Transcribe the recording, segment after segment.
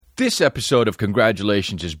This episode of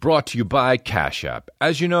Congratulations is brought to you by Cash App.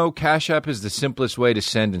 As you know, Cash App is the simplest way to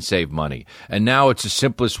send and save money. And now it's the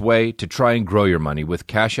simplest way to try and grow your money with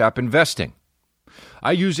Cash App investing.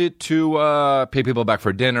 I use it to pay people back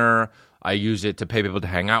for dinner. I use it to pay people to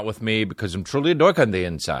hang out with me because I'm truly a dork on the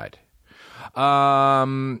inside.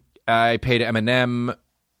 I paid Eminem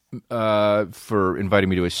for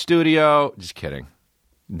inviting me to his studio. Just kidding.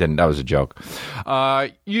 Then that was a joke.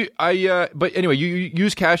 But anyway, you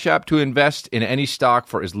use Cash App to invest in any stock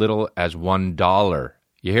for as little as $1.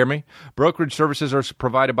 You hear me? Brokerage services are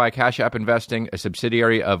provided by Cash App Investing, a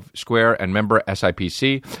subsidiary of Square and member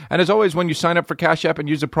SIPC. And as always, when you sign up for Cash App and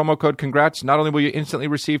use the promo code CONGRATS, not only will you instantly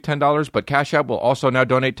receive $10, but Cash App will also now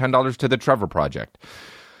donate $10 to the Trevor Project,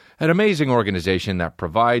 an amazing organization that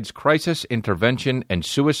provides crisis intervention and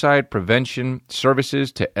suicide prevention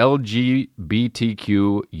services to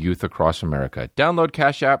LGBTQ youth across America. Download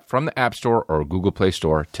Cash App from the App Store or Google Play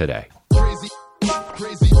Store today. Crazy, crazy,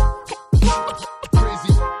 crazy,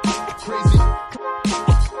 crazy, crazy,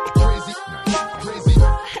 crazy, crazy.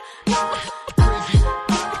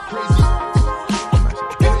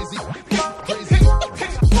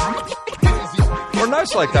 We're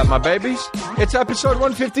nice like that, my babies. It's episode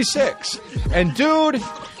 156. And, dude,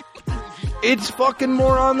 it's fucking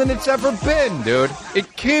more on than it's ever been, dude.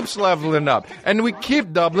 It keeps leveling up. And we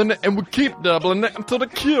keep doubling it, and we keep doubling it until they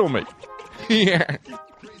kill me. Yeah.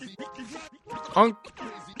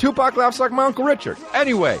 Tupac laughs like my Uncle Richard.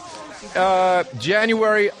 Anyway,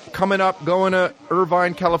 January coming up, going to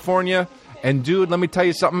Irvine, California. And, dude, let me tell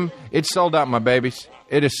you something. It's sold out, my babies.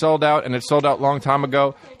 It is sold out, and it sold out a long time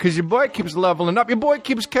ago because your boy keeps leveling up. Your boy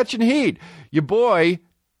keeps catching heat. Your boy...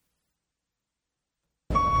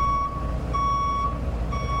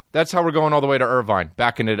 That's how we're going all the way to Irvine.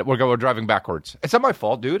 Back in it. We're driving backwards. It's not my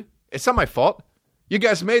fault, dude. It's not my fault. You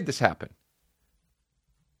guys made this happen.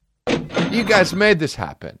 You guys made this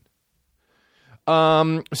happen.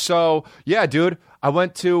 So, yeah, dude. I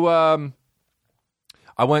went to what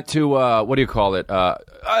do you call it?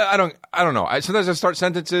 I don't know. Sometimes I start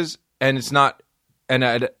sentences and it's not, and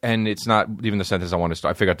it's not even the sentence I want to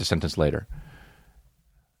start. I figure out the sentence later.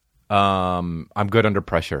 I'm good under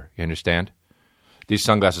pressure. You understand? These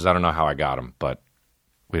sunglasses, I don't know how I got them, but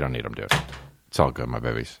we don't need them, dude. It's all good, my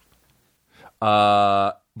babies.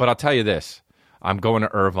 But I'll tell you this. I'm going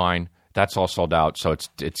to Irvine. That's all sold out. So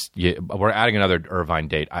we're adding another Irvine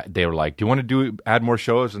date. They were like, "Do you want to add more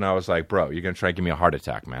shows?" And I was like, "Bro, you're gonna try and give me a heart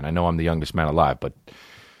attack, man. I know I'm the youngest man alive, but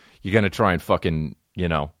you're gonna try and fucking,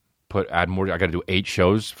 add more. I got to do 8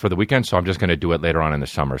 shows for the weekend, so I'm just gonna do it later on in the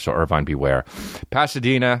summer. So Irvine, beware.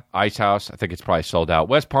 Pasadena, Ice House. I think it's probably sold out.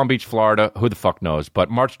 West Palm Beach, Florida. Who the fuck knows? But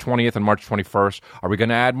March 20th and March 21st. Are we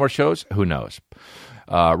gonna add more shows? Who knows?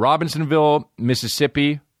 Robinsonville,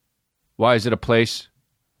 Mississippi. Why is it a place?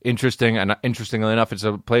 Interestingly enough, it's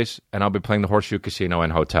a place, and I'll be playing the Horseshoe Casino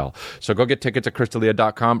and Hotel. So go get tickets at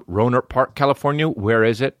crystalia.com. Rohnert Park, California. Where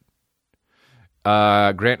is it?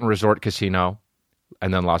 Granton Resort Casino.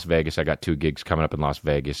 And then Las Vegas. I got 2 gigs coming up in Las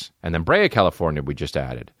Vegas. And then Brea, California, we just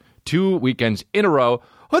added. 2 weekends in a row.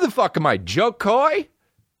 Who the fuck am I, Joe Coy?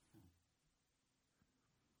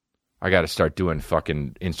 I got to start doing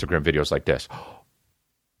fucking Instagram videos like this.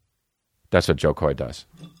 That's what Joe Coy does.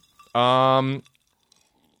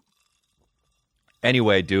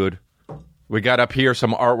 Anyway, dude, we got up here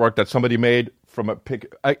some artwork that somebody made from a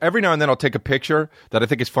pic. Every now and then I'll take a picture that I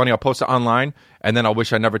think is funny. I'll post it online, and then I'll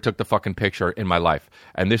wish I never took the fucking picture in my life.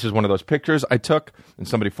 And this is one of those pictures I took, and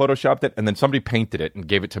somebody photoshopped it, and then somebody painted it and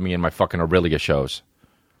gave it to me in my fucking Aurelia shows.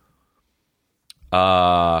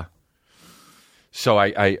 So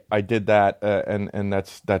I did that, and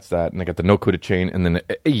that's that. And I got the no Cuda chain, and then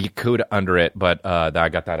a Cuda under it. But I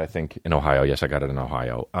got that, I think, in Ohio. Yes, I got it in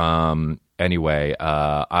Ohio. Anyway,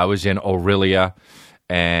 I was in Aurelia,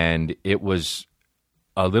 and it was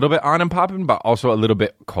a little bit on and popping, but also a little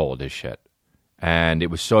bit cold as shit. And it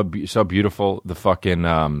was so beautiful. The fucking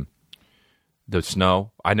the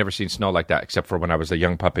snow. I never seen snow like that except for when I was a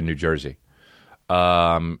young pup in New Jersey.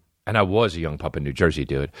 And I was a young pup in New Jersey,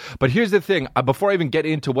 dude. But here's the thing. Before I even get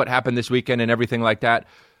into what happened this weekend and everything like that,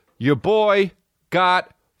 your boy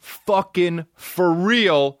got fucking for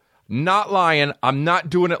real. Not lying. I'm not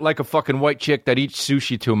doing it like a fucking white chick that eats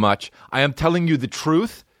sushi too much. I am telling you the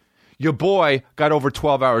truth. Your boy got over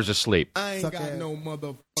 12 hours of sleep. I ain't got no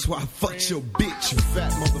motherfucker. So I fucked your bitch, you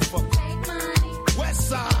fat motherfucker. West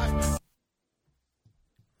side.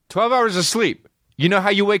 12 hours of sleep. You know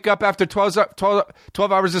how you wake up after 12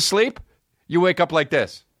 hours of sleep? You wake up like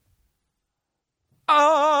this.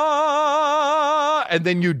 And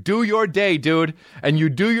then you do your day, dude. And you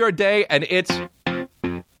do your day, and it's...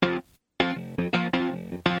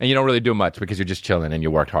 And you don't really do much because you're just chilling and you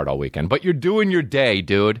worked hard all weekend. But you're doing your day,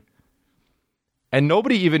 dude. And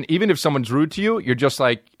nobody even if someone's rude to you, you're just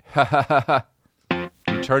like, ha ha ha ha.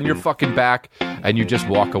 You turn your fucking back and you just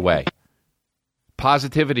walk away.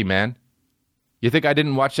 Positivity, man. You think I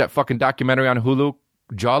didn't watch that fucking documentary on Hulu,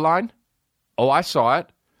 Jawline? Oh, I saw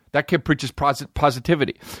it. That kid preaches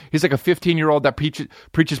positivity. He's like a 15-year-old that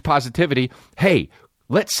preaches positivity. Hey,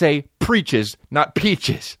 let's say preaches, not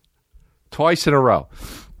peaches. Twice in a row.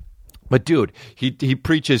 But dude, he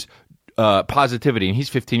preaches positivity, and he's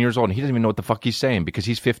 15 years old, and he doesn't even know what the fuck he's saying because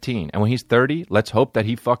he's 15. And when he's 30, let's hope that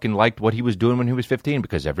he fucking liked what he was doing when he was 15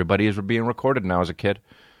 because everybody is being recorded now as a kid.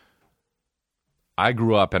 I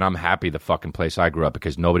grew up, and I'm happy the fucking place I grew up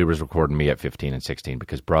because nobody was recording me at 15 and 16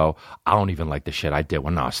 because, bro, I don't even like the shit I did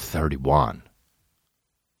when I was 31.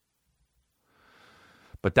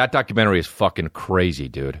 But that documentary is fucking crazy,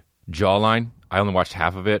 dude. Jawline, I only watched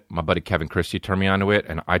half of it. My buddy Kevin Christie turned me onto it,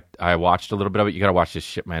 and I watched a little bit of it. You got to watch this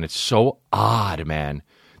shit, man. It's so odd, man.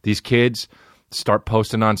 These kids start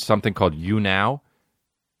posting on something called You Now,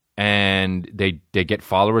 and they get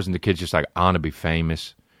followers, and the kid's just like, I want to be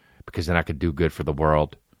famous because then I could do good for the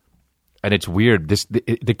world. And it's weird.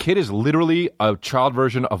 The kid is literally a child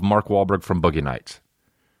version of Mark Wahlberg from Boogie Nights.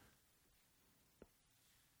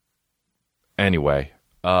 Anyway,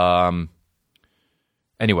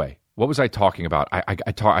 what was I talking about?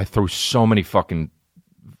 I threw so many fucking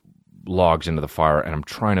logs into the fire, and I'm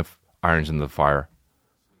trying to irons into the fire.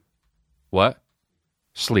 What?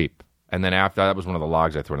 Sleep. And then after that was one of the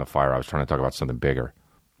logs I threw in the fire. I was trying to talk about something bigger.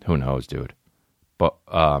 Who knows, dude? But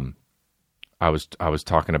I was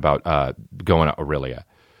talking about going to Aurelia.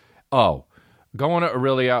 Oh, going to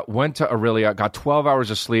Aurelia. Went to Aurelia. Got 12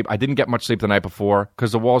 hours of sleep. I didn't get much sleep the night before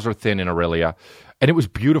because the walls are thin in Aurelia, and it was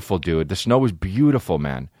beautiful, dude. The snow was beautiful,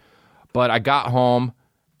 man. But I got home,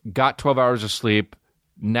 got 12 hours of sleep.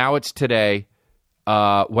 Now it's today.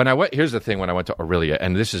 When I went, here's the thing: when I went to Aurelia,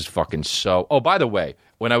 and this is fucking so. Oh, by the way,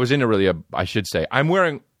 when I was in Aurelia, I should say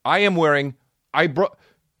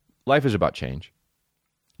life is about change.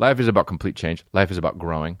 Life is about complete change. Life is about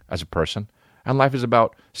growing as a person, and life is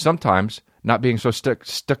about sometimes not being so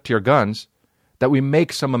stuck to your guns that we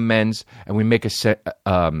make some amends and we make exceptions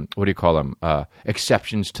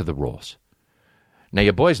to the rules. Now,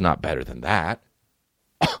 your boy's not better than that.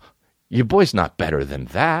 Your boy's not better than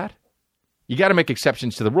that. You got to make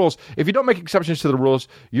exceptions to the rules. If you don't make exceptions to the rules,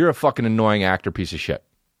 you're a fucking annoying actor piece of shit.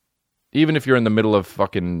 Even if you're in the middle of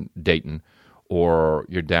fucking Dayton or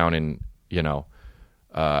you're down in,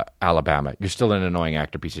 Alabama, you're still an annoying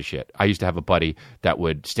actor piece of shit. I used to have a buddy that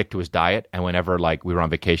would stick to his diet, and whenever we were on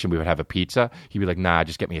vacation, we would have a pizza. He'd be like, nah,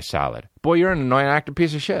 just get me a salad. Boy, you're an annoying actor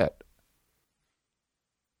piece of shit.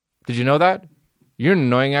 Did you know that? You're an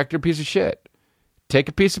annoying actor piece of shit. Take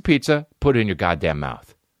a piece of pizza, put it in your goddamn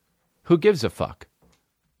mouth. Who gives a fuck?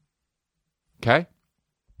 Okay?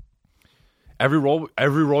 Every role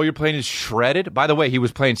you're playing is shredded. By the way, he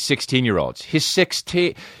was playing 16-year-olds. He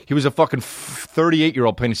was a fucking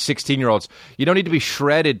 38-year-old playing 16-year-olds. You don't need to be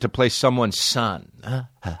shredded to play someone's son.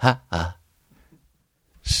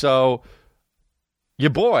 So,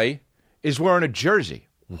 your boy is wearing a jersey.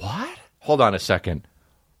 What? Hold on a second.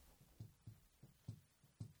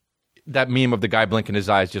 That meme of the guy blinking his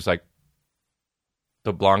eyes just like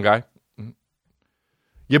the blonde guy.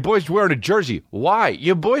 Your boy's wearing a jersey. Why?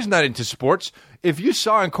 Your boy's not into sports. If you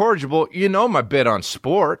saw Incorrigible, you know my bit on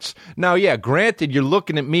sports. Now, yeah, granted, you're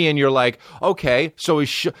looking at me and you're like, okay, so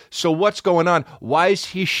so what's going on? Why is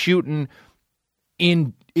he shooting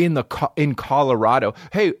in Colorado?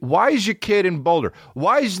 Hey, why is your kid in Boulder?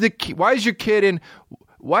 Why is he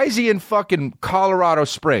in fucking Colorado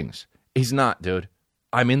Springs? He's not, dude.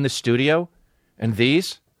 I'm in the studio, and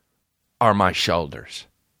these are my shoulders.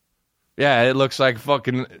 Yeah, it looks like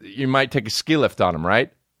fucking, you might take a ski lift on them,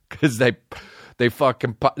 right? Because they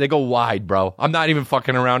go wide, bro. I'm not even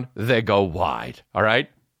fucking around. They go wide, all right?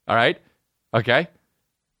 All right? Okay?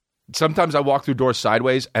 Sometimes I walk through doors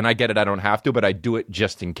sideways, and I get it, I don't have to, but I do it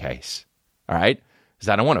just in case, all right? Because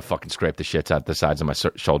I don't want to fucking scrape the shits out the sides of my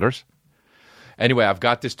shoulders. Anyway, I've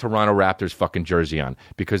got this Toronto Raptors fucking jersey on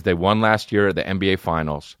because they won last year at the NBA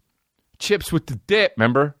Finals. Chips with the dip,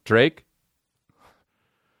 remember, Drake?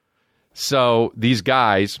 So these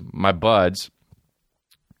guys, my buds,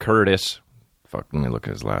 Curtis, let me look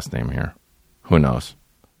at his last name here. Who knows?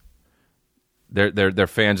 They're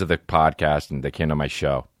fans of the podcast and they came to my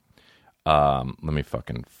show. Let me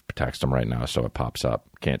fucking text them right now so it pops up.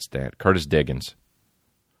 Can't stand Curtis Diggins.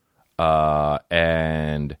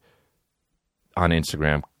 And on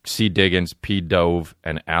Instagram, C Diggins, P Dove,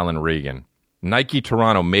 and Alan Regan. Nike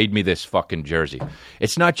Toronto made me this fucking jersey.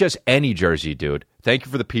 It's not just any jersey, dude. Thank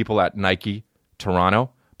you for the people at Nike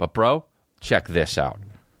Toronto. But, bro, check this out.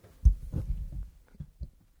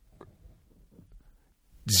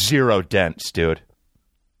 0 dents, dude.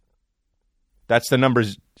 That's the number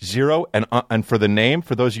 0. And for the name,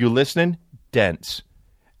 for those of you listening, dents.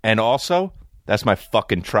 And also, that's my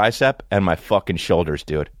fucking tricep and my fucking shoulders,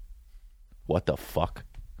 dude. What the fuck?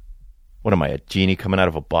 What am I, a genie coming out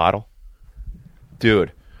of a bottle?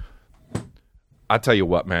 Dude, I'll tell you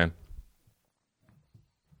what, man.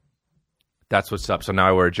 That's what's up. So now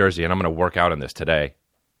I wear a jersey, and I'm going to work out in this today.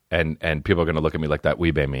 And people are going to look at me like that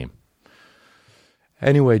Weebay meme.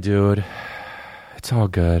 Anyway, dude, it's all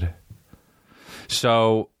good.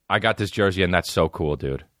 So I got this jersey, and that's so cool,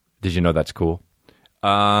 dude. Did you know that's cool? So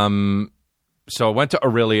I went to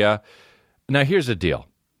Aurelia. Now, here's the deal.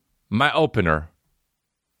 My opener,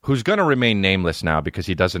 who's going to remain nameless now because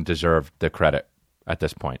he doesn't deserve the credit at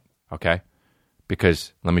this point, okay?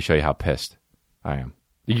 Because let me show you how pissed I am.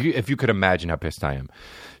 If you could imagine how pissed I am.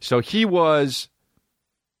 So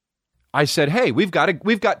I said, hey, we've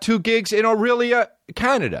got 2 gigs in Aurelia,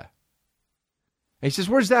 Canada. And he says,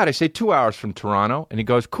 where's that? I say, 2 hours from Toronto. And he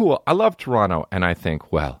goes, cool, I love Toronto. And I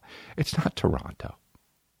think, well, it's not Toronto.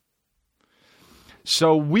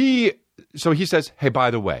 So he says, hey,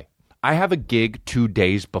 by the way, I have a gig 2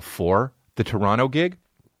 days before the Toronto gig.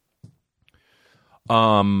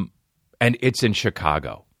 And it's in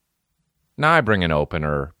Chicago. Now I bring an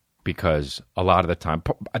opener because a lot of the time,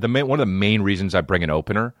 one of the main reasons I bring an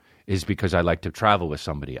opener is because I like to travel with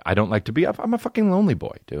somebody. I don't like to be, I'm a fucking lonely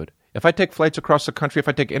boy, dude. If I take flights across the country, if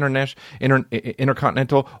I take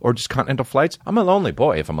intercontinental or just continental flights, I'm a lonely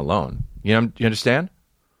boy if I'm alone. You understand?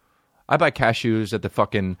 I buy cashews at the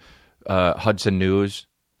fucking Hudson News,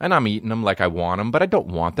 and I'm eating them like I want them, but I don't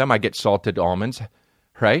want them. I get salted almonds,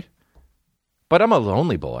 right? But I'm a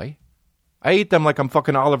lonely boy. I eat them like I'm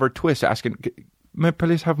fucking Oliver Twist asking, may I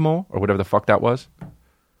please have more? Or whatever the fuck that was.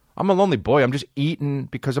 I'm a lonely boy. I'm just eating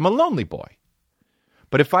because I'm a lonely boy.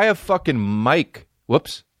 But if I have fucking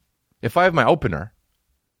if I have my opener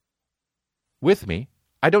with me,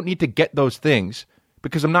 I don't need to get those things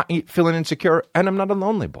because I'm not feeling insecure and I'm not a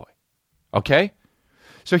lonely boy. Okay?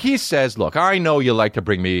 So he says, look, I know you like to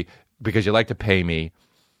bring me because you like to pay me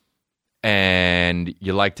and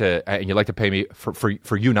you like to pay me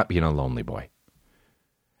for you not being a lonely boy.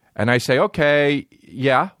 And I say, okay,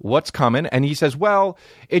 yeah, what's coming? And he says, well,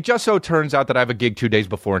 it just so turns out that I have a gig 2 days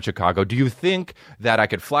before in Chicago. Do you think that I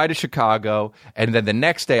could fly to Chicago and then the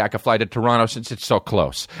next day I could fly to Toronto since it's so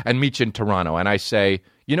close and meet you in Toronto? And I say,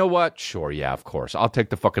 you know what? Sure, yeah, of course. I'll take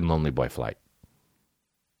the fucking lonely boy flight.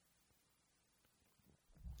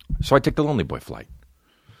 So I take the lonely boy flight.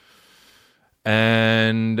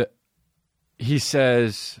 And he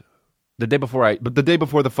says, the day before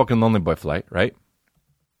the fucking lonely boy flight, right?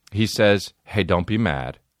 He says, hey, don't be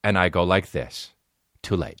mad. And I go like this.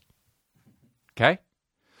 Too late. Okay?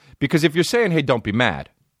 Because if you're saying, hey, don't be mad,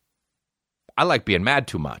 I like being mad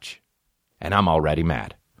too much. And I'm already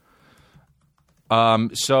mad.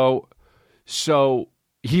 So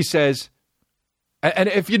he says, and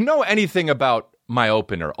if you know anything about my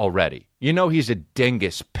opener already, you know he's a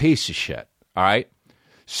dingus piece of shit. All right?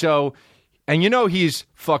 So... And you know he's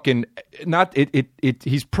fucking not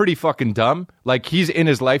he's pretty fucking dumb. Like he's in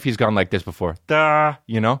his life he's gone like this before. Duh,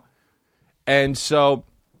 you know? And so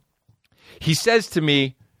he says to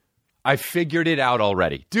me, I figured it out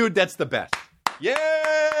already. Dude, that's the best. Yay!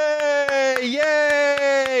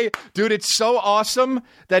 Yay! Dude, it's so awesome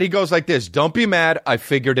that he goes like this. Don't be mad, I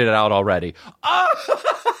figured it out already. Oh!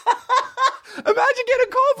 Imagine getting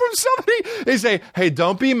a call from somebody. They say, hey,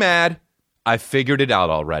 don't be mad. I figured it out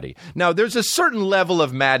already. Now, there's a certain level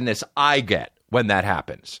of madness I get when that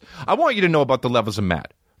happens. I want you to know about the levels of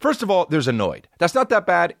mad. First of all, there's annoyed. That's not that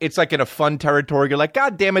bad. It's like in a fun territory. You're like,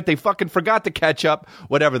 God damn it, they fucking forgot to catch up.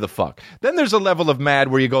 Whatever the fuck. Then there's a level of mad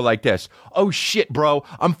where you go like this. Oh shit, bro.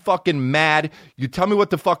 I'm fucking mad. You tell me what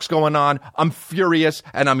the fuck's going on. I'm furious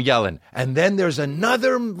and I'm yelling. And then there's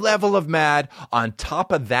another level of mad on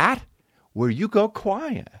top of that where you go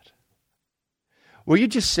quiet. Where you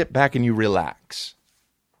just sit back and you relax.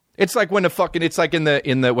 It's like when it's like in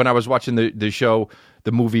the when I was watching the show,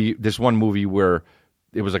 the movie, this one movie where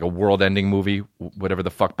it was like a world-ending movie, whatever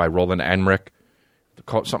the fuck, by Roland Emmerich,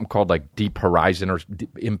 something called like Deep Horizon or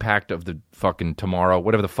Impact of the fucking Tomorrow,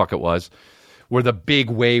 whatever the fuck it was, where the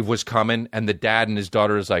big wave was coming and the dad and his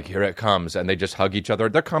daughter is like, here it comes, and they just hug each other.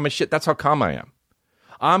 They're calm as shit. That's how calm I am.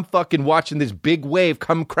 I'm fucking watching this big wave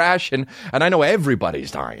come crashing, and I know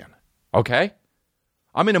everybody's dying. Okay?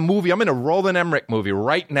 I'm in a movie. I'm in a Roland Emmerich movie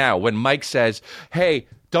right now when Mike says, hey,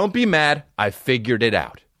 don't be mad. I figured it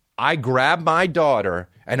out. I grab my daughter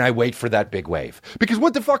and I wait for that big wave. Because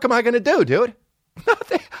what the fuck am I going to do, dude?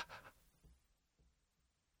 Nothing.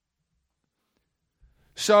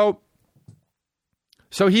 So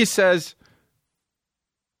he says,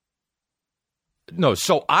 no,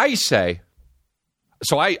 so I say,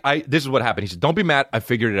 this is what happened. He said, don't be mad. I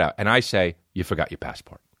figured it out. And I say, you forgot your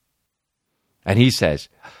passport. And he says,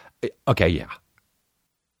 okay, yeah.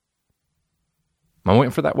 I'm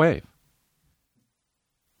waiting for that wave.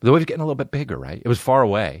 The wave's getting a little bit bigger, right? It was far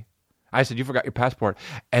away. I said, you forgot your passport.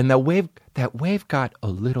 And that wave got a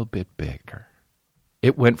little bit bigger.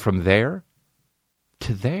 It went from there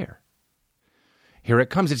to there. Here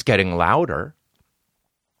it comes. It's getting louder.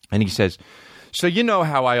 And he says, so you know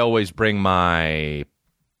how I always bring my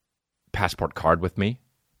passport card with me?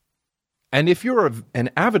 And if you're an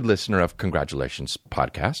avid listener of Congratulations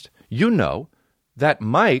podcast, you know that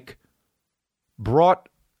Mike brought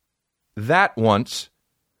that once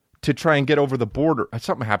to try and get over the border.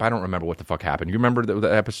 Something happened. I don't remember what the fuck happened. You remember the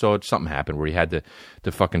episode? Something happened where he had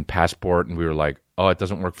the fucking passport and we were like, oh, it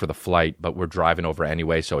doesn't work for the flight, but we're driving over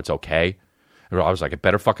anyway, so it's okay. And I was like, it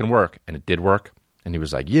better fucking work. And it did work. And he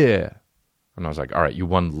was like, yeah. And I was like, all right, you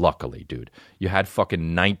won luckily, dude. You had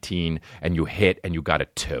fucking 19 and you hit and you got a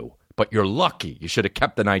 2. But you're lucky. You should have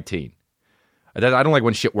kept the 19. I don't like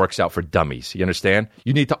when shit works out for dummies. You understand?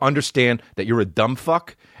 You need to understand that you're a dumb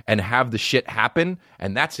fuck and have the shit happen,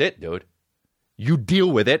 and that's it, dude. You deal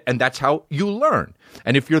with it, and that's how you learn.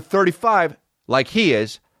 And if you're 35, like he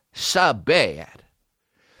is, so bad.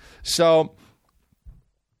 So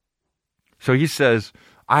he says,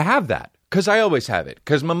 I have that, because I always have it,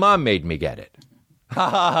 because my mom made me get it. Ha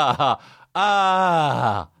ha ha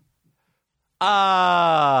ha.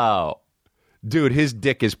 Oh. Dude, his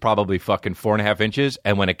dick is probably fucking 4.5 inches,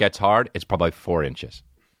 and when it gets hard, it's probably 4 inches.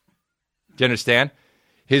 Do you understand?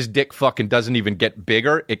 His dick fucking doesn't even get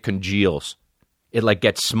bigger, it congeals. It like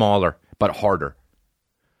gets smaller, but harder.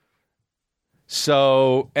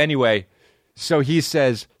 So, anyway, so he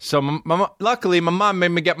says, luckily my mom made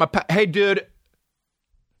me get my, hey dude.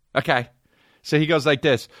 Okay. So he goes like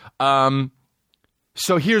this. So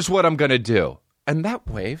here's what I'm going to do. And that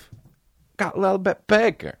wave got a little bit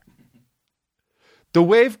bigger. The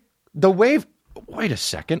wave, wait a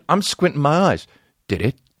second. I'm squinting my eyes. Did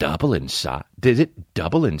it double in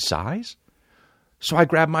size? So I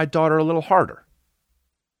grab my daughter a little harder.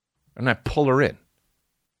 And I pull her in.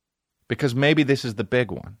 Because maybe this is the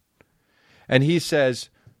big one. And he says,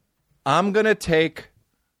 I'm going to take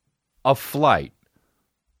a flight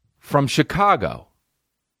from Chicago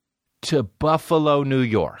to Buffalo, New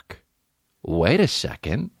York. Wait a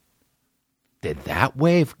second. Did that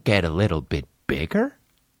wave get a little bit bigger?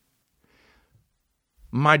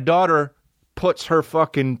 My daughter puts her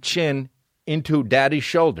fucking chin into daddy's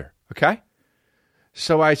shoulder, okay?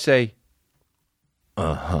 So I say,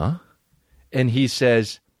 uh-huh. And he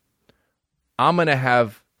says, I'm going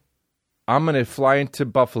to fly into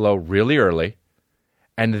Buffalo really early,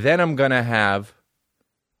 and then I'm going to have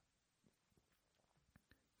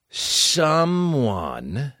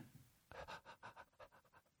someone.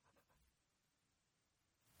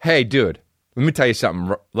 Hey, dude, let me tell you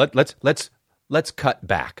something. Let's cut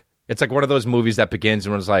back. It's like one of those movies that begins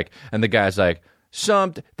and it's like, and the guy's like,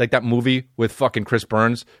 like that movie with fucking Chris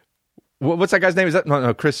Burns. What's that guy's name? Is that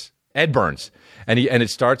no Chris Ed Burns? And it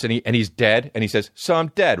starts and he's dead and he says, so I'm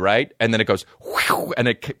dead, right? And then it goes whew, and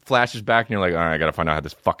it flashes back and you're like, all right, I gotta find out how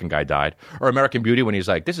this fucking guy died. Or American Beauty when he's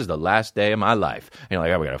like, this is the last day of my life. And you're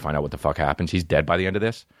like, oh, we gotta find out what the fuck happens. He's dead by the end of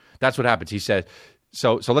this. That's what happens. He says.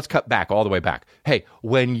 So let's cut back all the way back. Hey,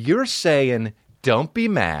 when you're saying don't be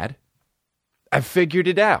mad, I figured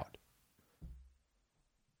it out.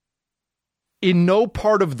 In no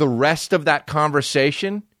part of the rest of that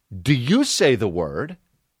conversation do you say the word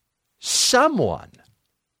someone.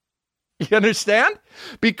 You understand?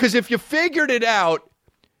 Because if you figured it out,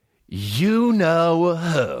 you know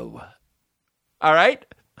who. All right?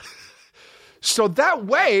 So that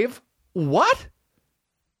wave, what?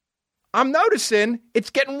 I'm noticing it's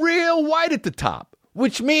getting real white at the top,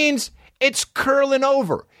 which means it's curling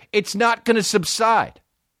over. It's not going to subside.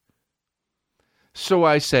 So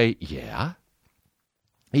I say, yeah.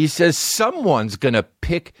 He says, someone's going to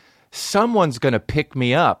pick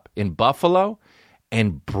me up in Buffalo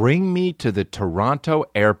and bring me to the Toronto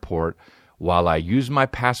airport while I use my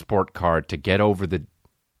passport card to get over the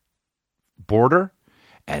border,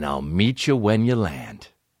 and I'll meet you when you land.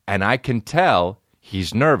 And I can tell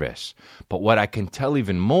he's nervous. But what I can tell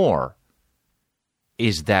even more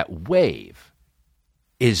is that wave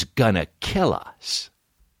is gonna kill us.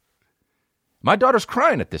 My daughter's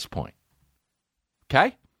crying at this point.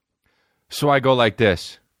 Okay? So I go like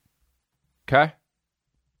this. Okay?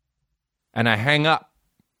 And I hang up.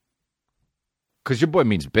 Because your boy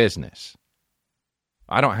means business.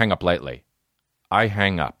 I don't hang up lightly. I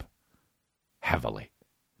hang up heavily.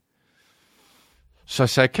 So I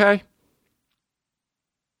say, okay.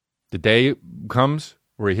 The day comes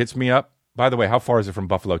where he hits me up. By the way, how far is it from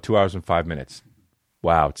Buffalo? 2 hours and 5 minutes.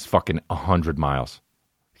 Wow, it's fucking 100 miles.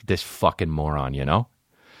 This fucking moron, you know?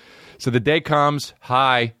 So the day comes,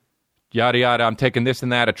 hi, yada, yada, I'm taking this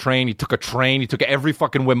and that, a train. He took a train. He took every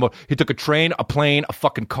fucking windmill. He took a train, a plane, a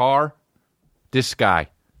fucking car. This guy.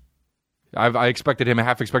 I half expected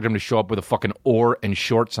him to show up with a fucking oar and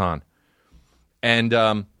shorts on. And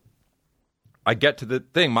I get to the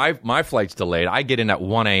thing. My flight's delayed. I get in at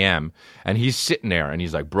 1 a.m. and he's sitting there and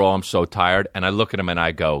he's like, bro, I'm so tired. And I look at him and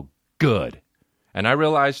I go, good. And I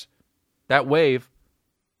realize that wave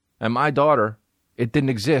and my daughter, it didn't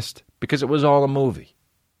exist because it was all a movie.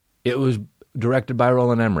 It was directed by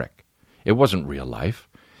Roland Emmerich. It wasn't real life.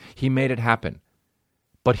 He made it happen.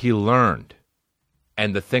 But he learned.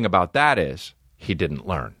 And the thing about that is he didn't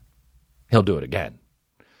learn. He'll do it again.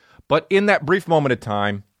 But in that brief moment of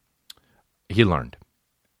time, he learned.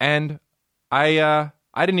 And I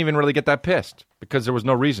didn't even really get that pissed because there was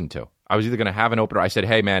no reason to. I was either going to have an opener. I said,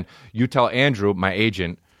 hey, man, you tell Andrew, my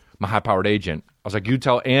agent, my high-powered agent. I was like, you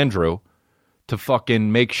tell Andrew to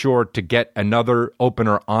fucking make sure to get another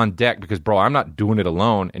opener on deck because, bro, I'm not doing it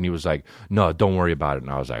alone. And he was like, no, don't worry about it.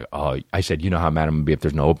 And I was like, oh, I said, you know how mad I'm going to be if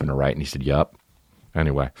there's no opener, right? And he said, yup.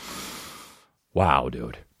 Anyway. Wow,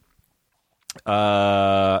 dude.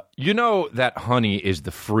 You know that Honey is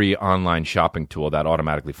the free online shopping tool that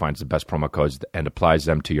automatically finds the best promo codes and applies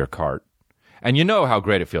them to your cart. And you know how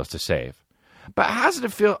great it feels to save. But how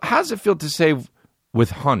does it feel to save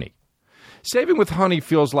with Honey? Saving with Honey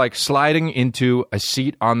feels like sliding into a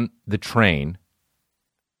seat on the train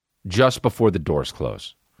just before the doors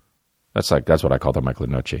close. That's what I call the Michael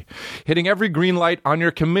Lenoci. Hitting every green light on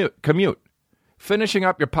your commute. Finishing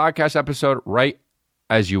up your podcast episode right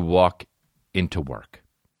as you walk into work.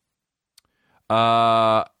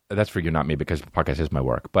 That's for you, not me, because the podcast is my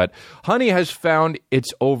work. But Honey has found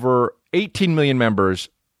its over 18 million members,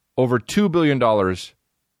 over $2 billion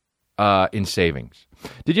in savings.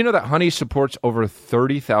 Did you know that Honey supports over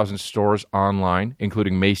 30,000 stores online,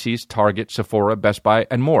 including Macy's, Target, Sephora, Best Buy,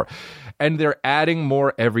 and more? And they're adding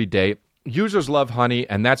more every day. Users love Honey,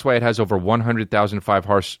 and that's why it has over 100,000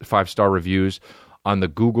 five-star reviews on the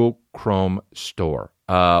Google Chrome store.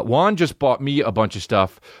 Juan just bought me a bunch of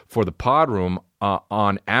stuff for the pod room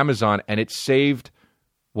on Amazon, and it saved,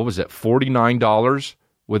 what was it, $49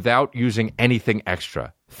 without using anything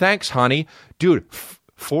extra. Thanks, Honey. Dude,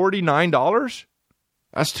 $49?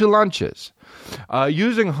 That's 2 lunches.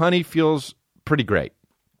 Using Honey feels pretty great.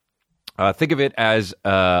 Think of it as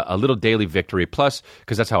a little daily victory. Plus,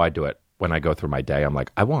 because that's how I do it. When I go through my day, I'm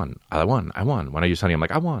like, I won. When I use Honey, I'm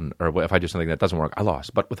like, I won. Or if I do something that doesn't work, I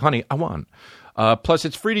lost. But with Honey, I won. Plus,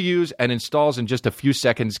 it's free to use and installs in just a few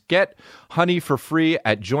seconds. Get Honey for free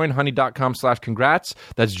at joinhoney.com/congrats.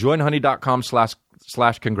 That's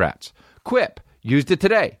joinhoney.com/congrats. Quip. Used it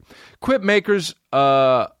today. Quip, makers of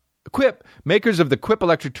the Quip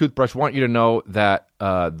electric toothbrush, want you to know that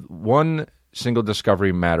one single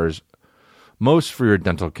discovery matters most for your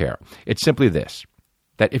dental care. It's simply this,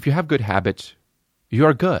 that if you have good habits, you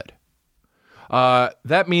are good.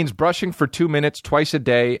 That means brushing for 2 minutes twice a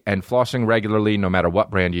day and flossing regularly no matter what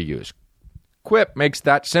brand you use. Quip makes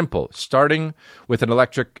that simple, starting with an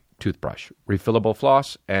electric toothbrush, refillable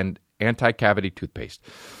floss, and anti-cavity toothpaste.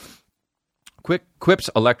 Quip's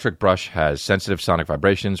electric brush has sensitive sonic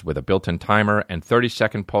vibrations with a built-in timer and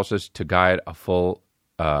 30-second pulses to guide a full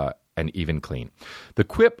and even clean. The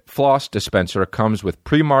Quip floss dispenser comes with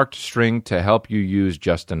pre-marked string to help you use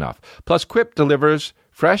just enough. Plus, Quip delivers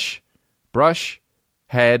fresh brush,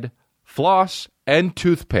 head, floss, and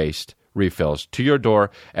toothpaste refills to your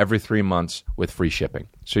door every 3 months with free shipping.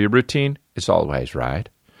 So your routine is always right.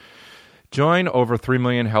 Join over 3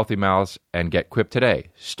 million healthy mouths and get Quip today,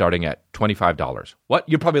 starting at $25. What?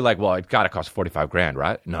 You're probably like, well, it's got to cost $45,000,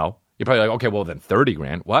 right? No. You're probably like, okay, well, then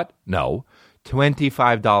 $30,000. What? No.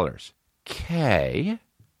 $25. Okay.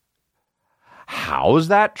 How's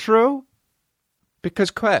that true? Because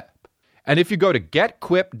Quip. And if you go to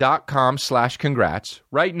getquip.com/congrats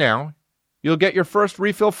right now, you'll get your first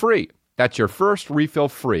refill free. That's your first refill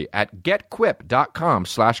free at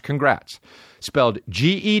getquip.com/congrats. Spelled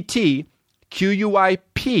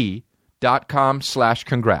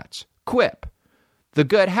GETQUIP.com/congrats. Quip, the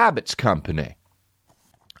good habits company.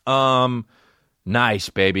 Nice,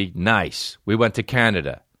 baby, nice. We went to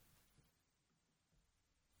Canada.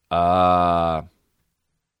 You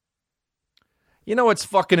know what's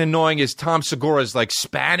fucking annoying is Tom Segura's like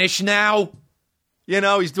Spanish now. You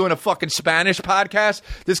know, he's doing a fucking Spanish podcast.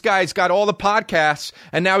 This guy's got all the podcasts,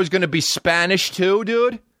 and now he's going to be Spanish too,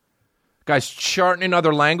 dude. Guy's charting in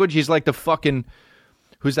other language. He's like the fucking...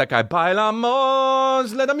 Who's that guy?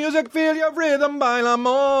 Bailamos, let the music feel your rhythm,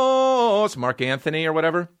 bailamos. Mark Anthony or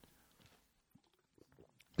whatever.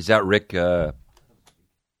 Is that Rick...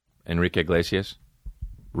 Enrique Iglesias?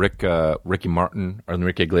 Ricky Martin or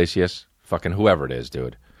Enrique Iglesias? Fucking whoever it is,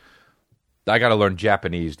 dude. I got to learn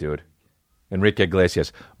Japanese, dude. Enrique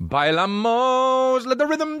Iglesias. Bailamos, let the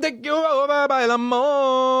rhythm take you over,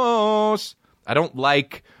 bailamos. I don't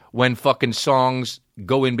like when fucking songs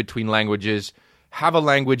go in between languages, have a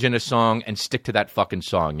language in a song, and stick to that fucking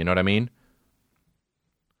song. You know what I mean?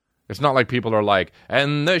 It's not like people are like,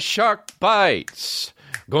 and the shark bites.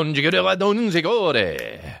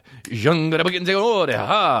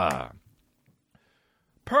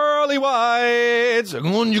 Pearly whites. Why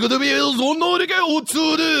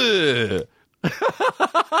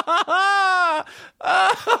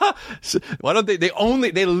don't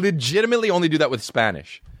they legitimately only do that with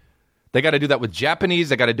Spanish. They got to do that with Japanese,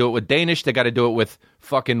 they got to do it with Danish, they got to do it with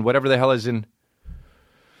fucking whatever the hell is in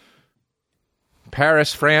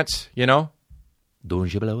Paris, France, you know? They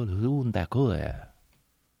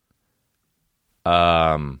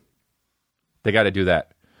got to do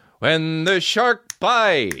that. When the shark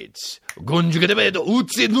bites.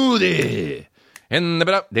 And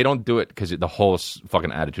they don't do it because the whole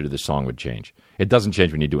fucking attitude of the song would change. It doesn't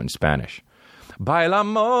change when you do it in Spanish.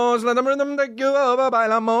 Bailamos, let the rhythm take you over,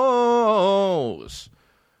 bailamos.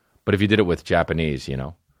 But if you did it with Japanese, you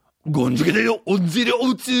know. Let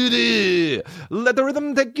the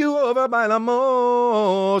rhythm take you over,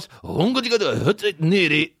 bailamos.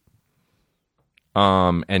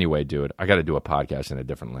 Anyway, dude, I got to do a podcast in a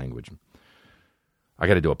different language.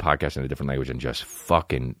 And just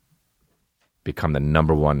fucking become the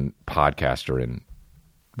number one podcaster in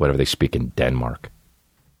whatever they speak in Denmark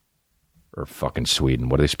or fucking Sweden.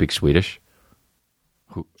 What do they speak? Swedish?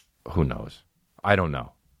 Who knows? I don't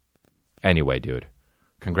know. Anyway, dude,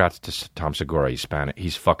 congrats to Tom Segura. He's Spanish.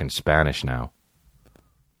 He's fucking Spanish now.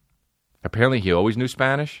 Apparently, he always knew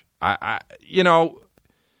Spanish. You know,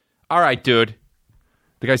 all right, dude.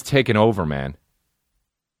 The guy's taking over, man.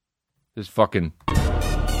 This fucking...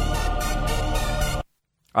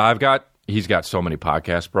 He's got so many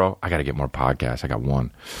podcasts, bro. I got to get more podcasts. I got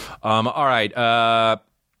one. All right.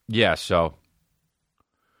 Yeah, so...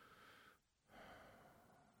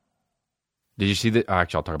 Did you see that?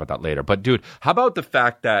 Actually, I'll talk about that later. But, dude, how about the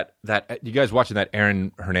fact that you guys watching that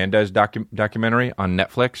Aaron Hernandez documentary on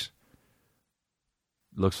Netflix?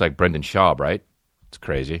 Looks like Brendan Schaub, right? It's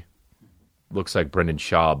crazy. Looks like Brendan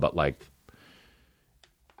Schaub, but like...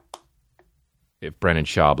 If Brendan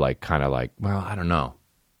Schaub, like, kind of like... Well, I don't know.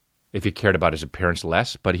 If he cared about his appearance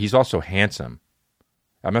less, but he's also handsome.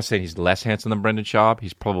 I'm not saying he's less handsome than Brendan Schaub.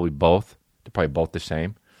 He's probably both. They're probably both the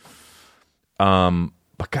same.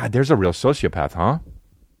 But God, there's a real sociopath, huh?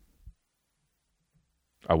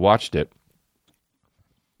 I watched it.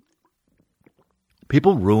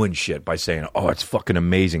 People ruin shit by saying, oh, it's fucking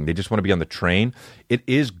amazing. They just want to be on the train. It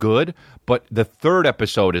is good, but the third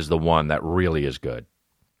episode is the one that really is good.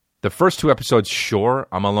 The first two episodes, sure,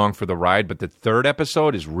 I'm along for the ride, but the third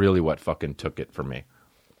episode is really what fucking took it for me.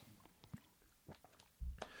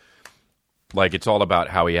 Like, it's all about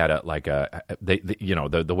how he had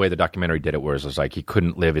the way the documentary did it was like he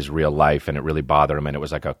couldn't live his real life and it really bothered him, and it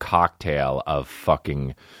was like a cocktail of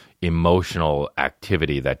fucking emotional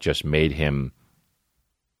activity that just made him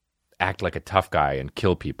act like a tough guy and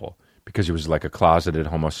kill people because he was like a closeted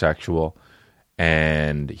homosexual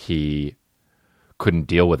and he couldn't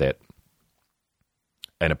deal with it.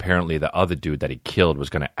 And apparently the other dude that he killed was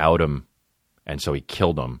going to out him, and so he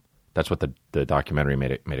killed him. That's what the documentary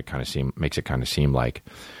makes it kind of seem like,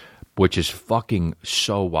 which is fucking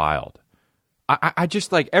so wild. I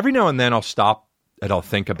just like every now and then I'll stop and I'll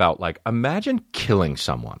think about like, imagine killing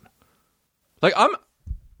someone. Like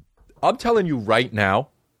I'm telling you right now.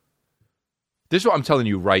 This is what I'm telling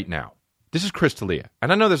you right now. This is Chris D'Elia,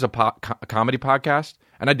 and I know there's a comedy podcast,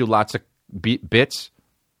 and I do lots of bits.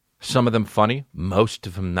 Some of them funny, most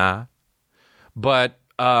of them not. But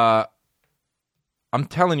I'm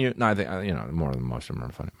telling you, no, I think more than most of them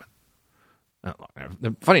are funny. But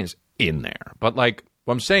the funny is in there. But like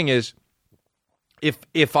what I'm saying is, if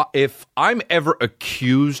I'm ever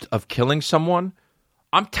accused of killing someone,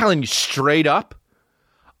 I'm telling you straight up,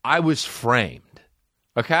 I was framed.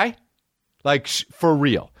 Okay, like for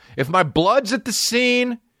real. If my blood's at the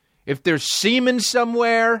scene, if there's semen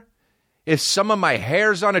somewhere, if some of my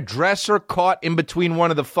hair's on a dresser caught in between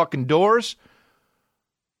one of the fucking doors,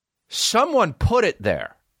 someone put it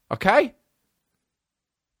there, okay?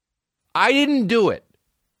 I didn't do it.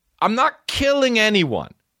 I'm not killing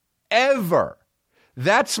anyone, ever.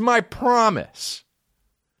 That's my promise.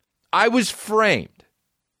 I was framed.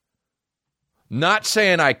 Not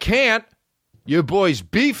saying I can't. Your boy's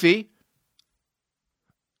beefy.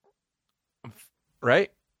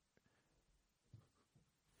 Right?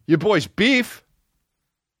 Your boy's beef.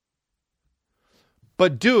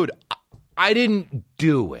 But, dude, I didn't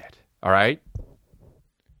do it. All right?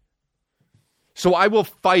 So I will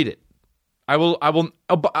fight it. I will.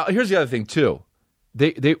 Here's the other thing, too.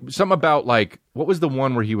 They something about, like, what was the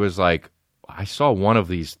one where he was like, I saw one of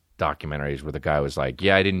these documentaries where the guy was like,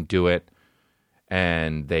 yeah, I didn't do it.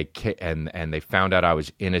 And they found out I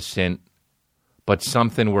was innocent. But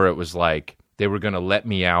something where it was like, they were going to let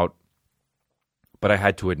me out, but I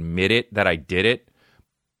had to admit it, that I did it,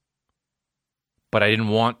 but I didn't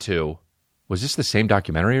want to. Was this the same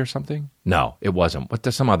documentary or something? No, it wasn't.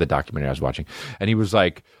 Some other documentary I was watching. And he was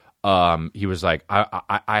like, I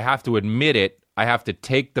have to admit it. I have to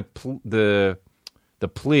take the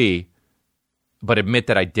plea, but admit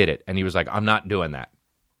that I did it. And he was like, I'm not doing that,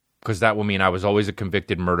 because that will mean I was always a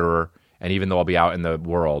convicted murderer, and even though I'll be out in the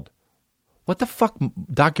world. What the fuck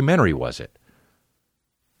documentary was it?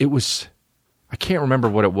 It was, I can't remember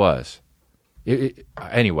what it was.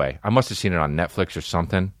 Anyway, I must have seen it on Netflix or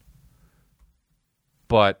something.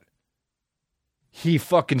 But he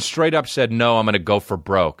fucking straight up said, no, I'm going to go for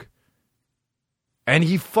broke. And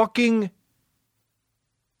he fucking,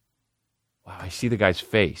 wow, I see the guy's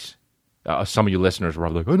face. Some of you listeners were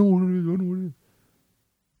like, I know what it is, I know what it is.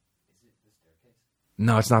 Is it the staircase?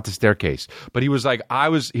 No, it's not the staircase. But he was like,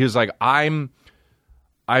 I'm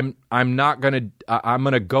not going to, I'm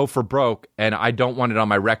going to go for broke, and I don't want it on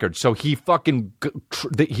my record. So he fucking,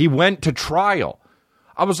 he went to trial.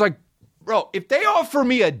 I was like, bro, if they offer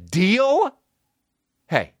me a deal,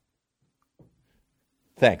 hey,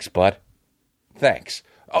 thanks, bud. Thanks.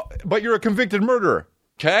 Oh, but you're a convicted murderer,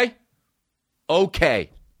 okay?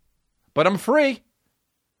 Okay. But I'm free.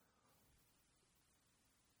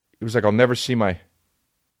 He was like, I'll never see my...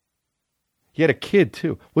 He had a kid,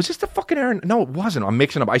 too. Was this the fucking Aaron? No, it wasn't. I'm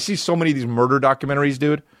mixing up. I see so many of these murder documentaries,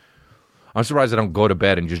 dude. I'm surprised I don't go to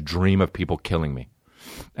bed and just dream of people killing me.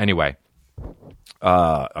 Anyway,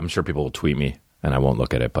 I'm sure people will tweet me, and I won't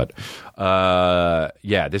look at it. But,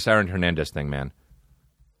 yeah, this Aaron Hernandez thing, man.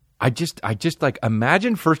 I just like,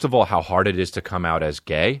 imagine, first of all, how hard it is to come out as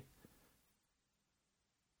gay.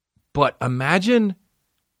 But imagine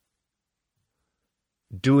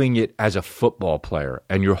doing it as a football player,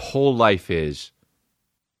 and your whole life is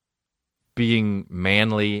being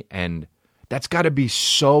manly, and that's got to be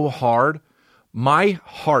so hard. My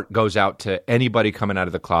heart goes out to anybody coming out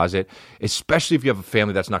of the closet, especially if you have a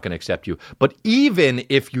family that's not going to accept you. But even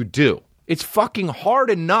if you do, it's fucking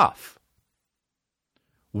hard enough.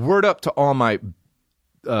 Word up to all my,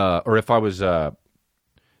 or if I was Chet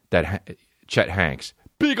Hanks,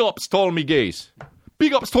 big ups to all me gays.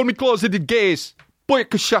 Big ups to all me closeted gays.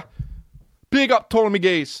 Boykasha. Big up to all me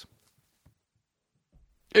gays.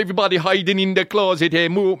 Everybody hiding in the closet here.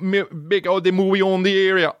 Big out the movie on the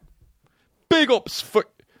area. Big ups for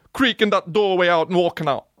creaking that doorway out and walking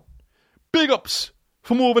out. Big ups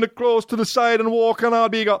for moving it close to the side and walking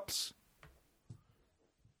out. Big ups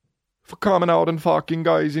for coming out and fucking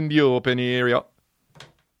guys in the open area.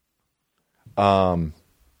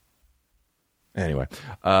 Anyway,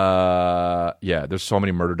 yeah, there's so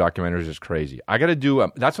many murder documentaries, it's crazy. I got to do,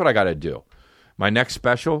 that's what I got to do. My next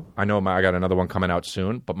special, I know I got another one coming out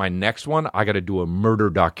soon, but my next one, I got to do a murder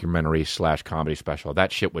documentary / comedy special.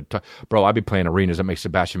 That shit would, bro, I'd be playing arenas that make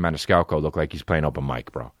Sebastian Maniscalco look like he's playing open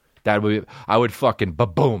mic, bro. That would, I would fucking,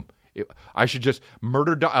 ba-boom. I should just,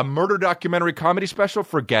 a murder documentary comedy special,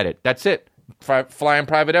 forget it. That's it. Flying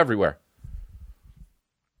private everywhere.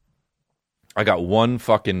 I got one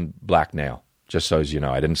fucking black nail. Just so as you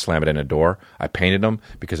know, I didn't slam it in a door. I painted them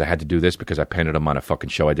because I had to do this because I painted them on a fucking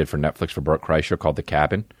show I did for Netflix for Burt Kreischer called The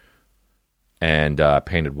Cabin. And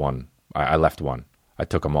painted one. I left one. I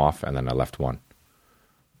took them off and then I left one.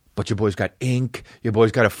 But your boy's got ink. Your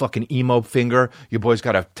boy's got a fucking emo finger. Your boy's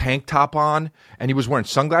got a tank top on. And he was wearing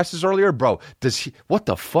sunglasses earlier. Bro, does he... What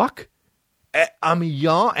the fuck? I'm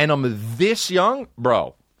young and I'm this young?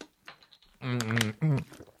 Bro. And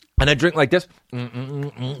I drink like this.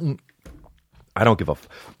 I don't give a...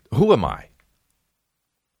 Who am I?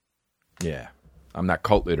 Yeah. I'm not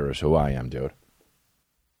cult leader is who I am, dude.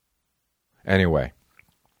 Anyway.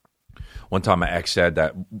 One time my ex said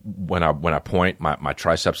that when I point, my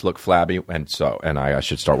triceps look flabby, and I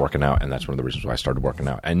should start working out, and that's one of the reasons why I started working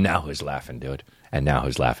out. And now who's laughing, dude? And now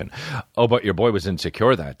who's laughing? Oh, but your boy was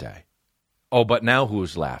insecure that day. Oh, but now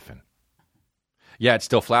who's laughing? Yeah, it's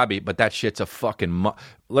still flabby, but that shit's a fucking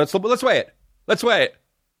let's weigh it. Let's weigh it.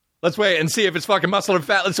 Let's weigh it and see if it's fucking muscle or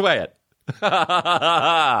fat. Let's weigh it.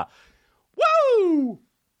 Woo!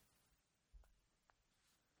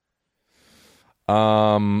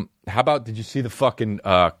 How about, did you see the fucking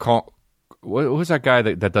what was that guy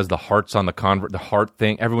that does the hearts on the heart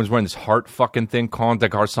thing? Everyone's wearing this heart fucking thing, Con de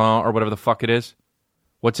Garcon or whatever the fuck it is.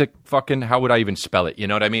 What's it fucking, how would I even spell it? You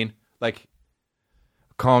know what I mean? Like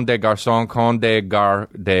Con de Garcon, Garcon.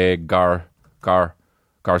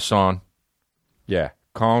 Yeah.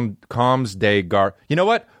 Combs de Gar. You know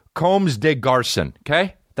what? Combs de Garcon.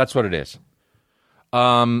 Okay? That's what it is.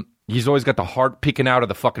 He's always got the heart peeking out of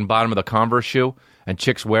the fucking bottom of the Converse shoe, and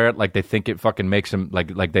chicks wear it like they think it fucking makes them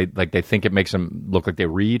like they think it makes them look like they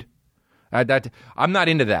read. I'm not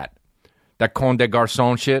into that. That Con de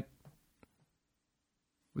Garcon shit.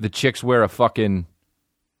 The chicks wear a fucking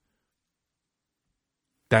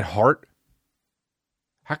that heart.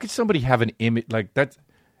 How could somebody have an image like that?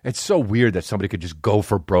 It's so weird that somebody could just go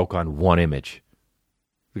for broke on one image.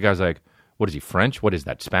 The guy's like, what is he, French? What is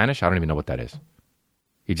that, Spanish? I don't even know what that is.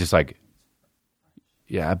 He just like,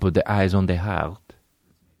 yeah, I put the eyes on the heart.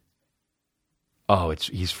 Oh,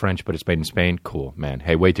 he's French, but it's made in Spain? Cool, man.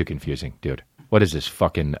 Hey, way too confusing, dude. What is this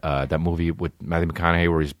fucking, that movie with Matthew McConaughey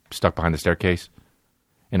where he's stuck behind the staircase?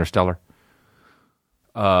 Interstellar?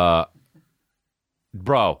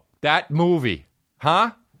 Bro, that movie,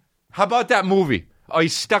 huh? How about that movie? Oh,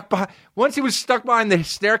 he's stuck behind. Once he was stuck behind the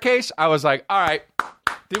staircase, I was like, all right,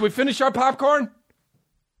 did we finish our popcorn?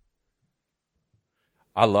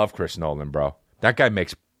 I love Chris Nolan, bro. That guy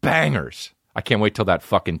makes bangers. I can't wait till that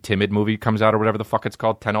fucking Timid movie comes out or whatever the fuck it's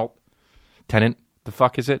called. Tenant? The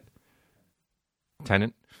fuck is it?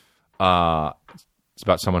 Tenant? It's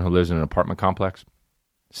about someone who lives in an apartment complex.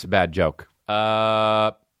 It's a bad joke.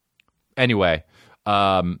 Anyway,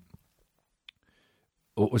 what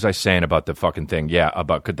was I saying about the fucking thing? Yeah,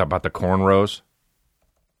 about the cornrows.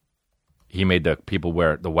 He made the people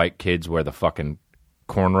the white kids wear the fucking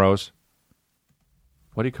cornrows.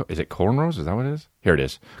 What do you call? Is it cornrows? Is that what it is? Here it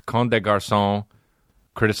is. Con de Garcon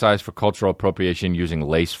criticized for cultural appropriation using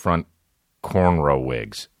lace front cornrow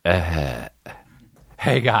wigs. Hey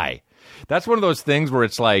guy, that's one of those things where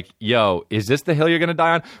it's like, yo, is this the hill you're gonna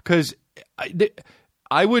die on? Because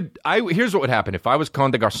here's what would happen if I was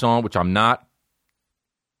Con de Garcon, which I'm not.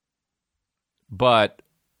 But,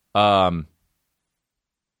 hey,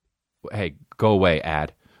 go away,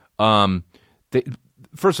 ad.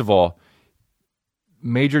 First of all,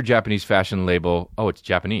 major Japanese fashion label. Oh, it's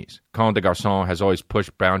Japanese. Con de Garcon has always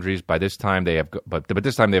pushed boundaries. By this time, but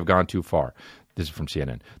this time they have gone too far. This is from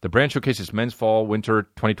CNN. The brand showcases men's fall winter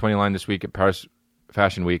 2020 line this week at Paris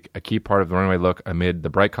Fashion Week. A key part of the runway look amid the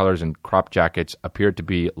bright colors and crop jackets appeared to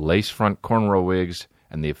be lace front cornrow wigs,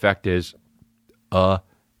 and the effect is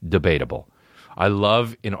debatable. I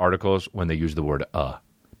love in articles when they use the word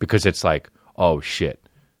because it's like, oh shit,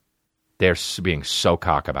 they're being so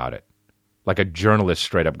cock about it. Like a journalist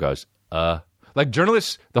straight up goes, like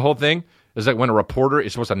journalists, the whole thing is like when a reporter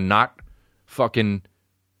is supposed to not fucking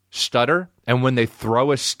stutter, and when they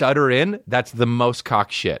throw a stutter in, that's the most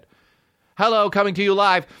cock shit. Hello, coming to you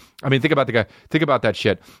live. I mean, think about the guy. Think about that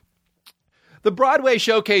shit. The Broadway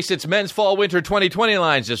showcased its men's fall-winter 2020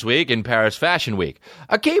 lines this week in Paris Fashion Week.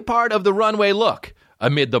 A key part of the runway look,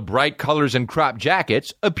 amid the bright colors and crop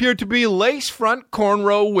jackets, appeared to be lace-front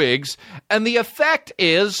cornrow wigs, and the effect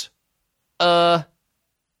is,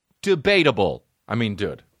 debatable. I mean,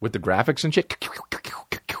 dude, with the graphics and shit,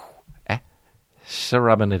 so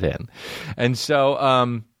rubbing it in. And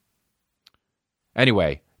so,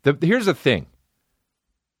 anyway, here's the thing.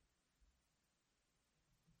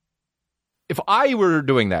 If I were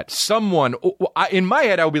doing that, in my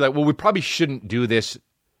head, I would be like, well, we probably shouldn't do this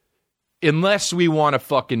unless we want to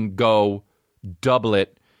fucking go double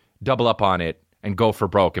up on it and go for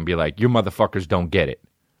broke and be like, you motherfuckers don't get it.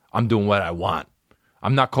 I'm doing what I want.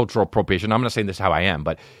 I'm not cultural appropriation. I'm not saying this is how I am,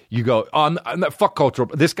 but you go, I'm not, fuck cultural.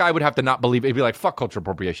 This guy would have to not believe it. He'd be like, fuck cultural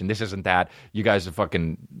appropriation. This isn't that. You guys are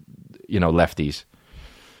fucking, lefties.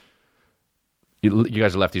 You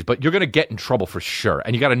guys are lefties, but you're going to get in trouble for sure.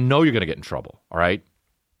 And you got to know you're going to get in trouble, all right?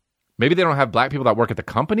 Maybe they don't have black people that work at the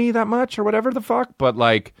company that much or whatever the fuck, but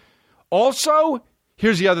like, also,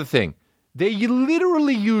 here's the other thing. They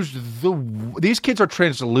literally use these kids are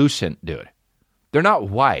translucent, dude. They're not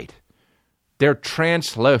white. They're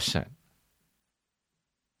translucent.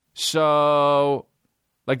 So,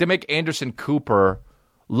 Like they make Anderson Cooper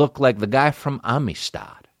look like the guy from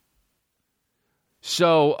Amistad.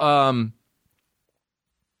 So, and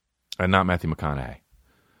not Matthew McConaughey.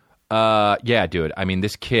 Yeah, dude. I mean,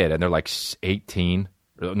 this kid, and they're like 18.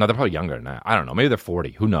 No, they're probably younger than that. I don't know. Maybe they're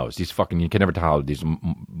 40. Who knows? These fucking, you can never tell how these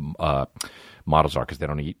models are because they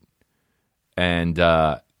don't eat. And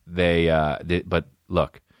but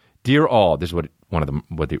look, dear all, this is what one of them,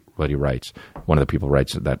 what he writes. One of the people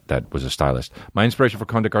writes that was a stylist. My inspiration for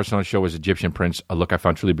Conde Garcon's show was Egyptian Prince. A look I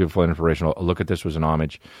found truly beautiful and inspirational. A look at this was an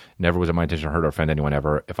homage. Never was it my intention to hurt or offend anyone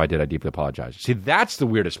ever. If I did, I deeply apologize. See, that's the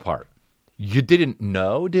weirdest part. You didn't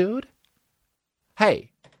know, dude?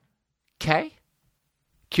 Hey, K?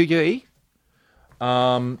 QUE?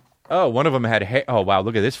 Oh, one of them had hair. Oh, wow,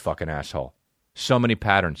 look at this fucking asshole. So many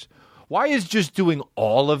patterns. Why is just doing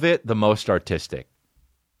all of it the most artistic?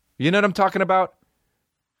 You know what I'm talking about?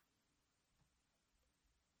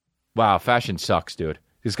 Wow, fashion sucks, dude.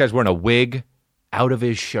 This guy's wearing a wig out of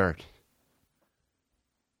his shirt.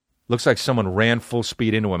 Looks like someone ran full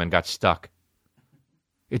speed into him and got stuck.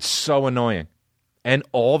 It's so annoying. And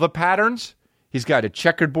all the patterns? He's got a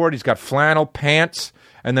checkered board, he's got flannel pants,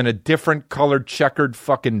 and then a different colored checkered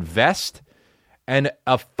fucking vest, and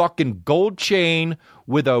a fucking gold chain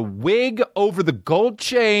with a wig over the gold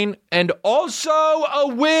chain, and also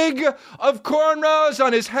a wig of cornrows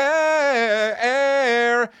on his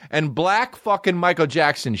hair, and black fucking Michael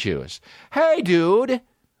Jackson shoes. Hey, dude.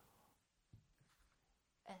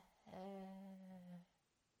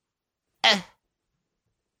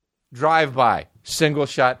 Drive by, single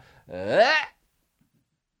shot.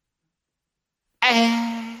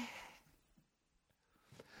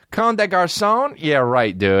 Conde Garcon? Yeah,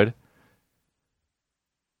 right, dude.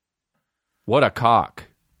 What a cock.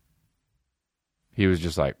 He was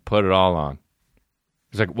just like, put it all on.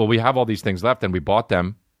 He's like, well, we have all these things left and we bought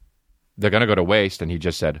them. They're going to go to waste. And he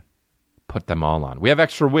just said, put them all on. We have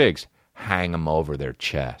extra wigs. Hang them over their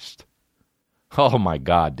chest. Oh, my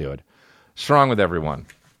God, dude. What's wrong with everyone?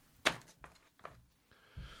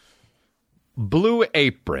 Blue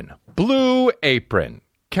Apron. Blue Apron.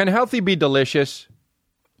 Can healthy be delicious?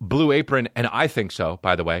 Blue Apron, and I think so,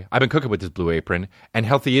 by the way. I've been cooking with this Blue Apron, and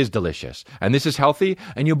healthy is delicious. And this is healthy,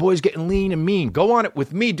 and your boy's getting lean and mean. Go on it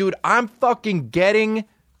with me, dude. I'm fucking getting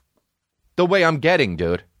the way I'm getting,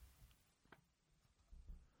 dude.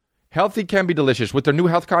 Healthy can be delicious. With their new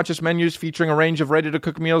health-conscious menus featuring a range of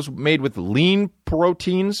ready-to-cook meals made with lean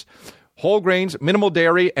proteins, whole grains, minimal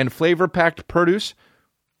dairy, and flavor-packed produce,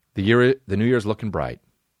 the new year's looking bright.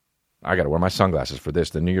 I got to wear my sunglasses for this.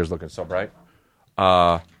 The new year's looking so bright.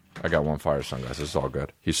 I got one fire sunglasses. It's all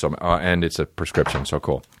good. He's so and it's a prescription, so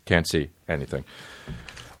cool. Can't see anything.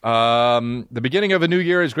 The beginning of a new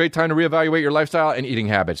year is a great time to reevaluate your lifestyle and eating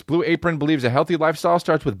habits. Blue Apron believes a healthy lifestyle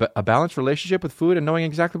starts with a balanced relationship with food and knowing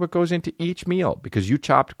exactly what goes into each meal because you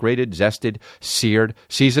chopped, grated, zested, seared,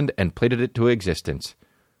 seasoned, and plated it to existence.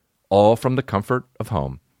 All from the comfort of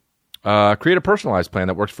home. Create a personalized plan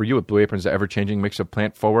that works for you with Blue Apron's ever-changing mix of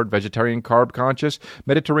plant-forward, vegetarian, carb-conscious,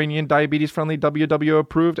 Mediterranean, diabetes-friendly,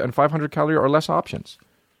 WW-approved, and 500-calorie or less options.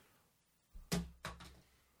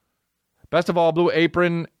 Best of all, Blue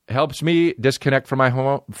Apron helps me disconnect from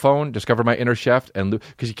my phone, discover my inner chef, and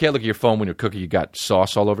because you can't look at your phone when you're cooking. You got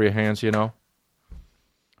sauce all over your hands, you know,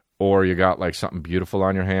 or you got like something beautiful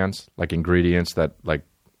on your hands, like ingredients that like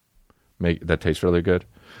make that taste really good.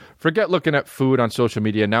 Forget looking at food on social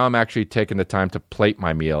media. Now I'm actually taking the time to plate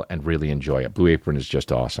my meal and really enjoy it. Blue Apron is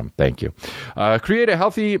just awesome. Thank you. Create a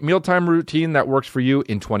healthy mealtime routine that works for you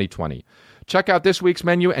in 2020. Check out this week's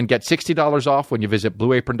menu and get $60 off when you visit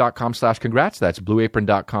blueapron.com/congrats. That's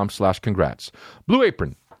blueapron.com/congrats. Blue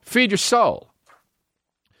Apron, feed your soul.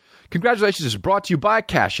 Congratulations is brought to you by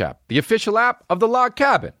Cash App, the official app of the Log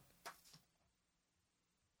Cabin.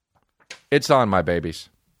 It's on, my babies.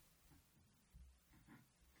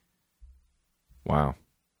 Wow.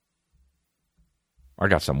 I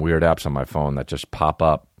got some weird apps on my phone that just pop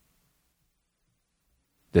up.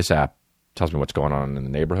 This app tells me what's going on in the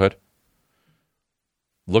neighborhood.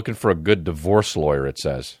 Looking for a good divorce lawyer, it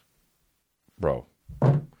says. Bro,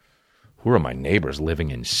 who are my neighbors living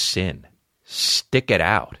in sin? Stick it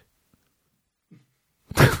out.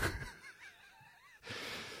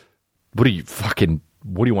 What do you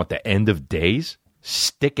want, the end of days?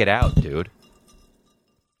 Stick it out, dude.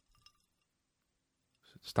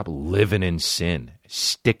 Stop living in sin.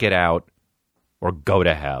 Stick it out or go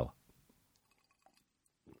to hell.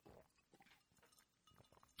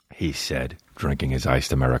 He said, drinking his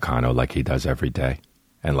iced Americano like he does every day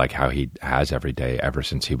and like how he has every day ever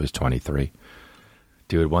since he was 23.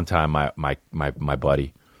 Dude, one time my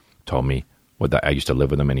buddy told me I used to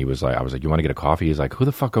live with him, and I was like, you want to get a coffee? He's like, who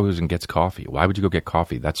the fuck goes and gets coffee? Why would you go get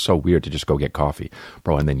coffee? That's so weird to just go get coffee.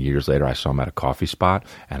 Bro, and then years later, I saw him at a coffee spot,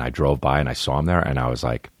 and I drove by, and I saw him there, and I was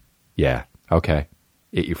like, yeah, okay.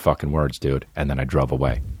 Eat your fucking words, dude. And then I drove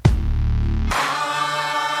away.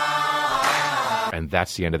 And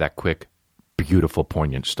that's the end of that quick, beautiful,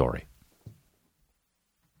 poignant story.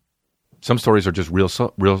 Some stories are just real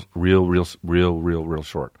short.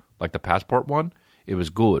 Like the passport one, it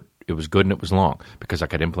was good. It was good and it was long because I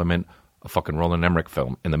could implement a fucking Roland Emmerich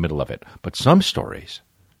film in the middle of it. But some stories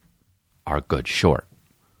are good short.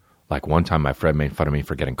 Like one time my friend made fun of me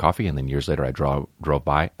for getting coffee, and then years later I drove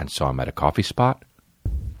by and saw him at a coffee spot.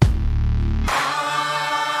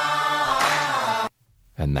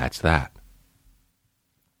 And that's that.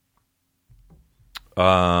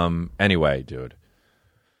 Anyway, dude.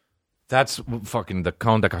 That's fucking the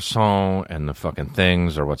Comte de Garcon and the fucking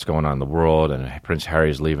things or what's going on in the world, and Prince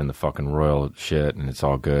Harry's leaving the fucking royal shit, and it's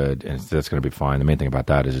all good, and that's going to be fine. The main thing about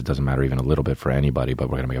that is it doesn't matter even a little bit for anybody, but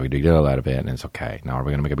we're going to make a big deal out of it, and it's okay. Now, are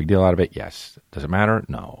we going to make a big deal out of it? Yes. Does it matter?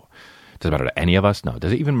 No. Does it matter to any of us? No.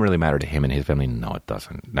 Does it even really matter to him and his family? No, it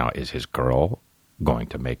doesn't. Now, is his girl going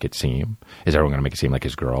to make it seem? Is everyone going to make it seem like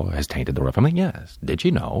his girl has tainted the royal family? Yes. Did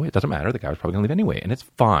she? No. It doesn't matter. The guy was probably going to leave anyway, and it's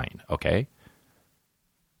fine, okay?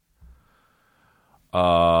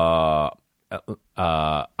 I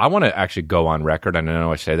want to actually go on record, and I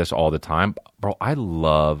know I say this all the time, bro, I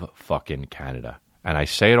love fucking Canada. And I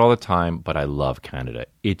say it all the time, but I love Canada.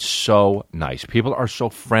 It's so nice. People are so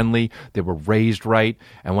friendly. They were raised right.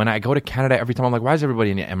 And when I go to Canada, every time I'm like, why is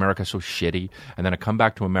everybody in America so shitty? And then I come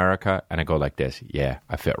back to America, and I go like this. Yeah,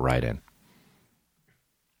 I fit right in.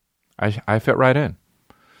 I fit right in.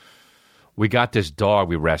 We got this dog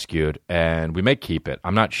we rescued, and we may keep it.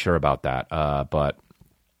 I'm not sure about that, but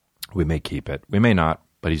we may keep it. We may not,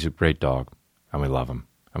 but he's a great dog, and we love him.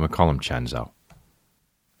 And we call him Chenzo.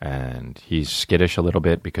 And he's skittish a little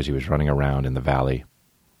bit because he was running around in the valley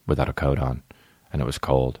without a coat on, and it was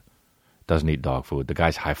cold. Doesn't eat dog food. The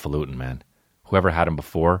guy's highfalutin, man. Whoever had him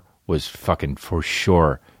before was fucking for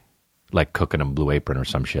sure like cooking him Blue Apron or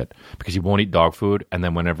some shit because he won't eat dog food, and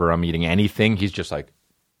then whenever I'm eating anything, he's just like,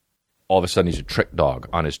 all of a sudden, he's a trick dog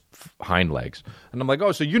on his hind legs. And I'm like,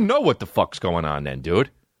 oh, so you know what the fuck's going on then,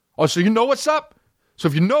 dude? Oh, so you know what's up? So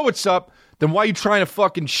if you know what's up, then why are you trying to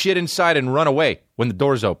fucking shit inside and run away when the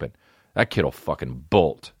door's open? That kid will fucking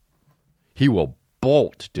bolt. He will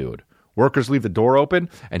bolt, dude. Workers leave the door open,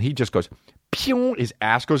 and he just goes, pew, his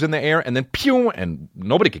ass goes in the air, and then pew, and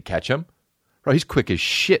nobody could catch him. Bro, he's quick as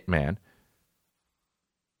shit, man.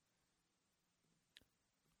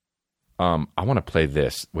 I want to play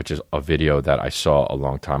this, which is a video that I saw a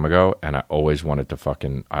long time ago, and I always wanted to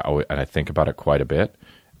and I think about it quite a bit,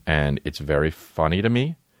 and it's very funny to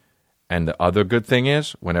me. And the other good thing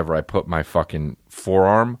is, whenever I put my fucking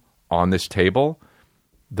forearm on this table,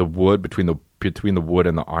 the wood between the wood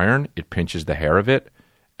and the iron, it pinches the hair of it,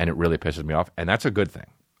 and it really pisses me off. And that's a good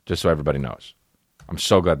thing, just so everybody knows. I'm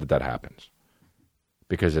so glad that happens,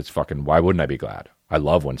 because it's fucking. Why wouldn't I be glad? I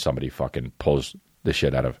love when somebody fucking pulls the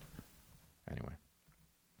shit out of. Anyway,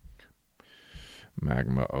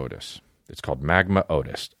 Magma Otis. It's called Magma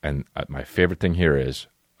Otis. And my favorite thing here is,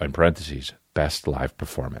 in parentheses, best live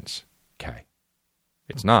performance. Okay.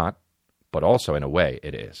 It's not, but also in a way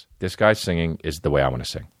it is. This guy singing is the way I want to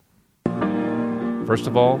sing. First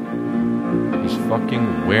of all, he's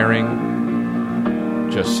fucking wearing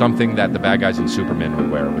just something that the bad guys in Superman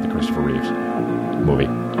would wear with the Christopher Reeves movie.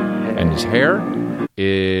 And his hair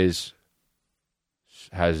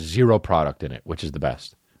has zero product in it, which is the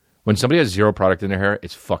best. When somebody has zero product in their hair,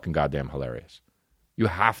 it's fucking goddamn hilarious. You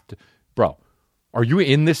have to, bro, are you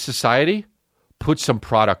in this society? Put some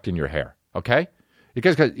product in your hair, okay?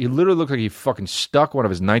 Because he literally looked like he fucking stuck one of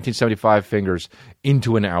his 1975 fingers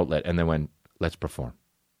into an outlet and then went, let's perform.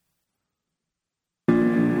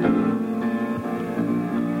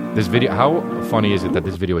 This video, how funny is it that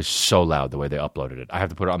this video is so loud the way they uploaded it? I have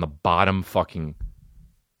to put it on the bottom fucking...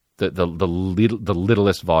 The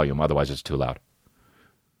littlest volume, otherwise it's too loud.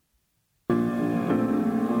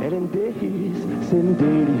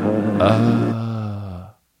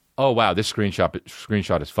 Oh wow, this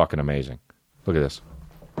screenshot is fucking amazing. Look at this.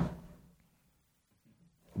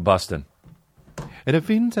 Bustin'. I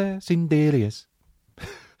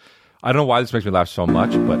don't know why this makes me laugh so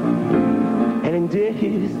much, but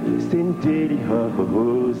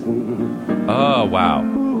oh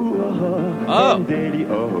wow. Oh.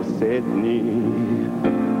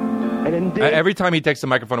 Every time he takes the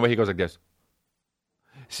microphone away, he goes like this.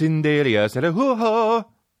 Cindelia said, hoo-ha.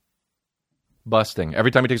 Busting.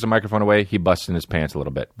 Every time he takes the microphone away, he busts in his pants a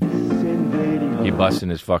little bit. He busts in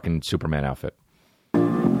his fucking Superman outfit.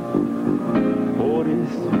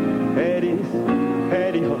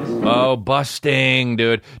 Oh, busting,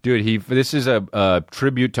 dude. Dude, this is a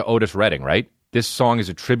tribute to Otis Redding, right? This song is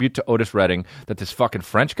a tribute to Otis Redding that this fucking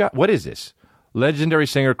French guy... What is this? Legendary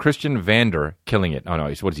singer Christian Vander killing it. Oh, no,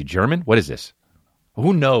 what is he, German? What is this?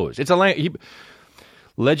 Who knows? It's a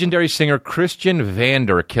legendary singer Christian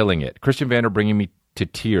Vander killing it. Christian Vander bringing me to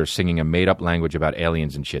tears singing a made-up language about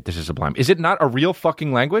aliens and shit. This is sublime. Is it not a real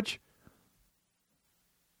fucking language?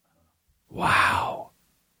 Wow.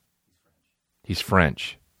 He's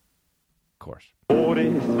French. Of course.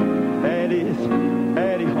 Otis, Eddis,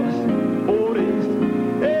 Eddihos, Otis,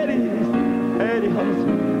 Eddis,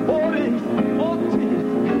 Eddihos, Otis, Otis.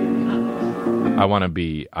 I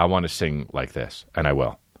want to sing like this, and I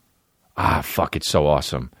will. Ah, fuck, it's so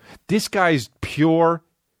awesome. This guy's pure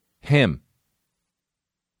him.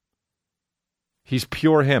 He's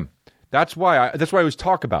pure him. That's why I always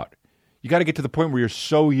talk about. You got to get to the point where you're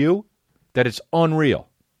so you that it's unreal.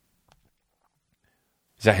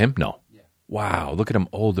 Is that him? No. Yeah. Wow, look at him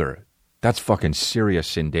older. That's fucking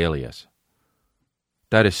serious Sindelius.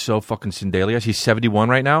 That is so fucking Sindelius. He's 71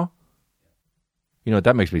 right now? You know what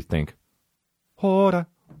that makes me think? Hora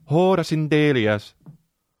Sindelius.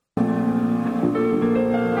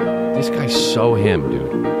 This guy's so him,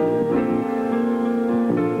 dude.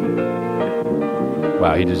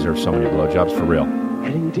 Wow, he deserves so many blowjobs, for real.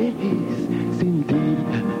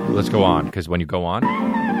 Let's go on, because when you go on...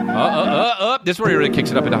 This is where he really kicks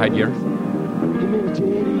it up into high gear.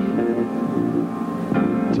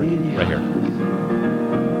 Right here.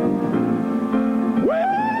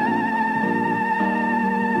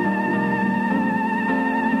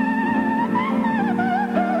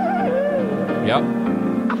 Yep.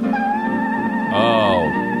 Oh.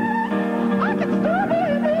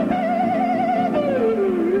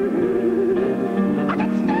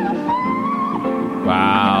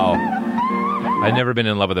 Wow. I've never been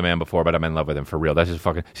in love with a man before, but I'm in love with him for real. That's just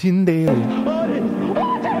fucking...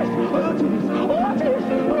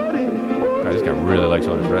 God, this guy really likes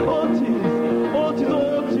Otis Redding.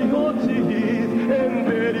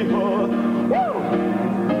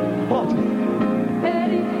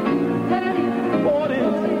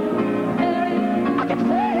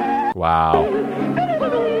 Wow.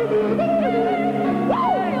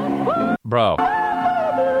 Bro.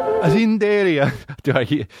 Azindelia.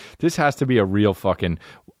 Dude, this has to be a real fucking...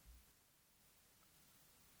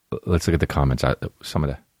 Let's look at the comments. Some of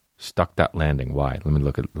the... Stuck that landing. Why? Let me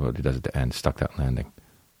look at what he does at the end. Stuck that landing.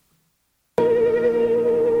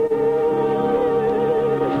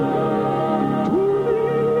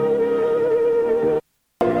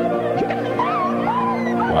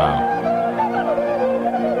 Wow.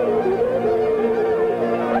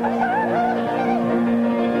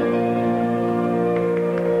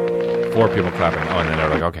 Four people clapping. Oh, and then they're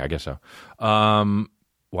like, okay, I guess so.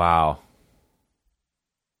 Wow.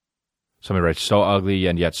 Somebody writes, so ugly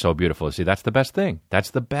and yet so beautiful. See, that's the best thing.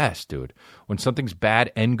 That's the best, dude. When something's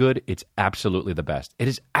bad and good, it's absolutely the best. It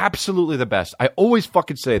is absolutely the best. I always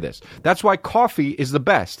fucking say this. That's why coffee is the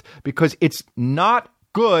best, because it's not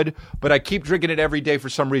good, but I keep drinking it every day for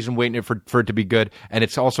some reason, waiting for it to be good, and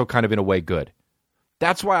it's also kind of in a way good.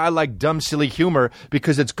 That's why I like dumb, silly humor,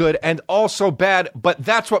 because it's good and also bad, but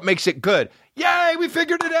that's what makes it good. Yay, we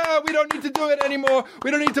figured it out. We don't need to do it anymore. We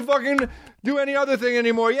don't need to fucking do any other thing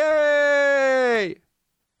anymore. Yay!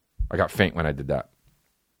 I got faint when I did that.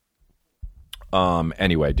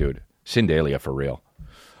 Anyway, dude. Sindalia for real.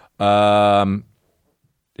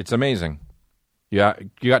 It's amazing. Yeah,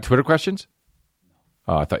 you got Twitter questions?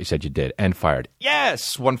 Oh, I thought you said you did. And fired.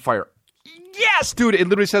 Yes! One fire. Yes, dude. It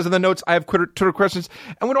literally says in the notes, I have Twitter questions,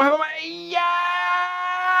 and we don't have them. Yes!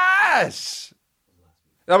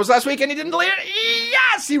 That was last week, and he didn't delete it.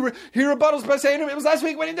 Yes! He rebuttals by saying it was last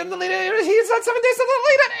week when he didn't delete it. He's had 7 days to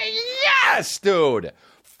delete it. Yes, dude.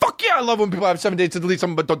 Fuck yeah, I love when people have 7 days to delete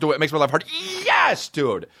something, but don't do it. It makes my life hard. Yes,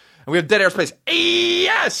 dude. And we have dead airspace.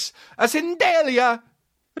 Yes! Asindalia.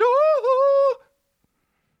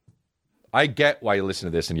 I get why you listen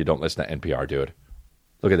to this and you don't listen to NPR, dude.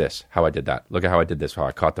 Look at this, how I did that. Look at how I did this, how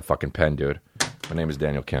I caught the fucking pen, dude. My name is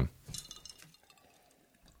Daniel Kim.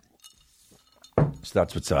 So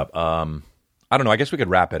that's what's up. I don't know, I guess we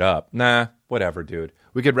could wrap it up. Nah, whatever, dude.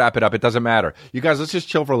 We could wrap it up. It doesn't matter. You guys, let's just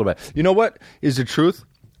chill for a little bit. You know what is the truth?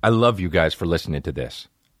 I love you guys for listening to this.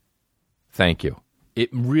 Thank you. It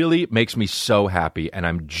really makes me so happy, and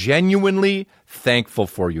I'm genuinely thankful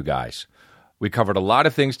for you guys. We covered a lot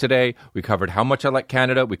of things today. We covered how much I like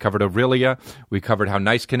Canada. We covered Aurelia. We covered how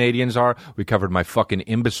nice Canadians are. We covered my fucking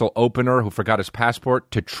imbecile opener who forgot his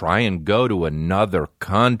passport to try and go to another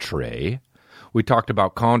country. We talked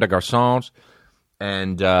about Comme des Garçons,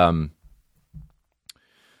 and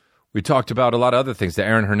we talked about a lot of other things. The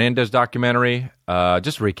Aaron Hernandez documentary.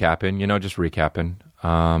 Just recapping.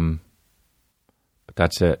 But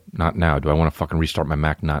that's it. Not now. Do I want to fucking restart my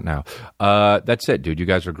Mac? Not now. That's it, dude. You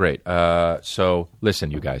guys are great. So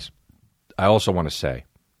listen, you guys. I also want to say,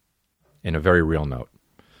 in a very real note,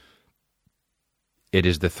 it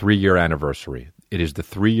is the 3-year anniversary. It is the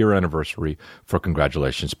 3-year anniversary for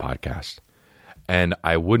Congratulations Podcast. And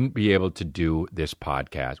I wouldn't be able to do this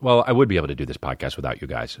podcast. Well, I would be able to do this podcast without you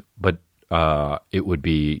guys. But it would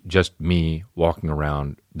be just me walking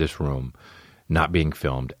around this room, not being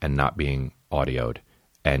filmed and not being audioed,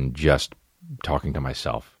 and just talking to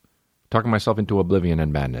myself into oblivion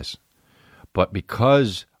and madness. But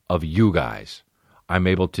because of you guys, I'm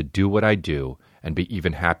able to do what I do and be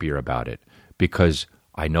even happier about it, because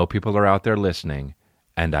I know people are out there listening,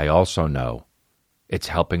 and I also know it's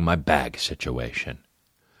helping my bag situation.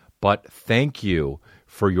 But thank you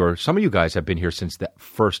for some of you guys have been here since the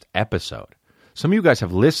first episode. Some of you guys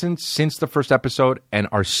have listened since the first episode and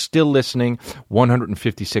are still listening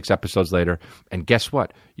 156 episodes later. And guess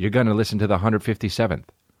what? You're going to listen to the 157th.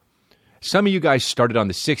 Some of you guys started on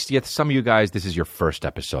the 60th. Some of you guys, this is your first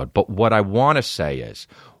episode. But what I want to say is,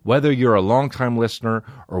 whether you're a longtime listener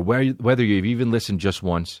or whether you've even listened just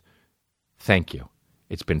once, thank you.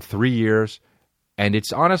 It's been 3 years, and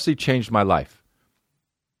it's honestly changed my life.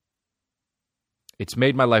 It's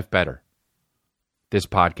made my life better, this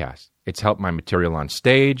podcast. It's helped my material on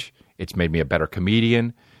stage. It's made me a better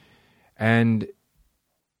comedian. And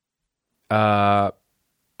I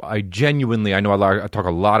know I talk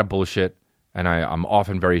a lot of bullshit, and I'm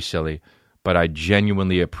often very silly, but I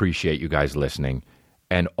genuinely appreciate you guys listening.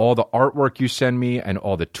 And all the artwork you send me, and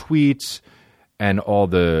all the tweets, and all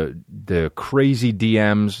the crazy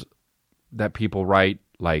DMs that people write,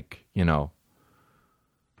 like,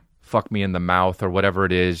 fuck me in the mouth or whatever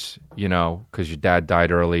it is, because your dad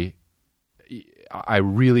died early. I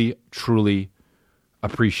really, truly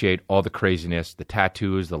appreciate all the craziness, the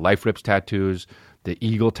tattoos, the Life Rips tattoos, the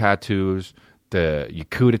Eagle tattoos, the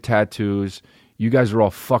Yakuta tattoos. You guys are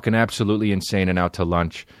all fucking absolutely insane and out to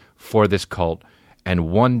lunch for this cult. And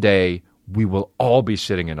one day we will all be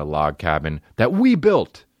sitting in a log cabin that we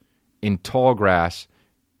built in tall grass,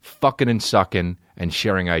 fucking and sucking and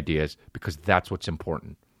sharing ideas, because that's what's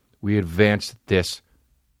important. We advanced this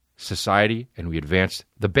society, and we advanced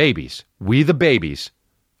the babies. We the babies.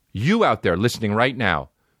 You out there listening right now,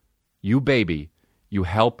 you baby, you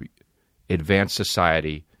help advance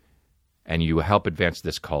society, and you help advance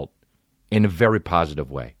this cult in a very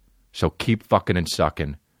positive way. So keep fucking and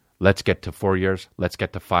sucking. Let's get to 4 years. Let's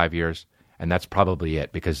get to 5 years. And that's probably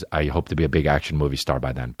it, because I hope to be a big action movie star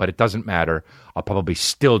by then. But it doesn't matter. I'll probably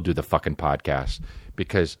still do the fucking podcast,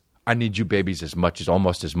 because I need you babies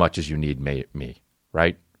almost as much as you need me,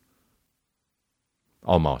 right?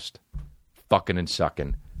 Almost. Fucking and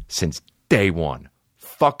sucking since day one.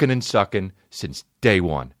 Fucking and sucking since day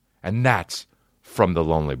one. And that's from the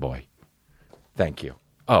Lonely Boy. Thank you.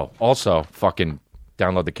 Oh, also, fucking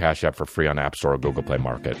download the Cash App for free on App Store or Google Play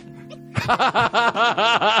Market.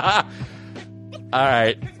 All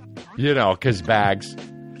right. Because bags.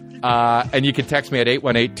 And you can text me at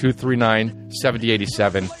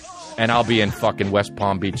 818-239-7087. And I'll be in fucking West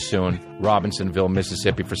Palm Beach soon, Robinsonville,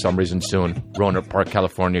 Mississippi for some reason soon, Roanoke Park,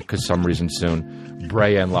 California, because some reason soon,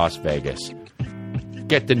 Brea and Las Vegas.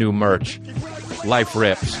 Get the new merch. Life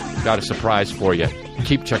Rips. Got a surprise for you.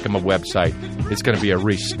 Keep checking my website. It's going to be a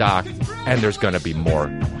restock, and there's going to be more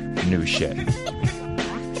new shit.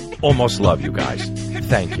 Almost love you guys.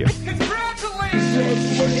 Thank you.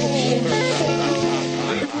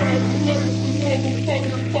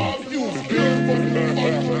 Congratulations!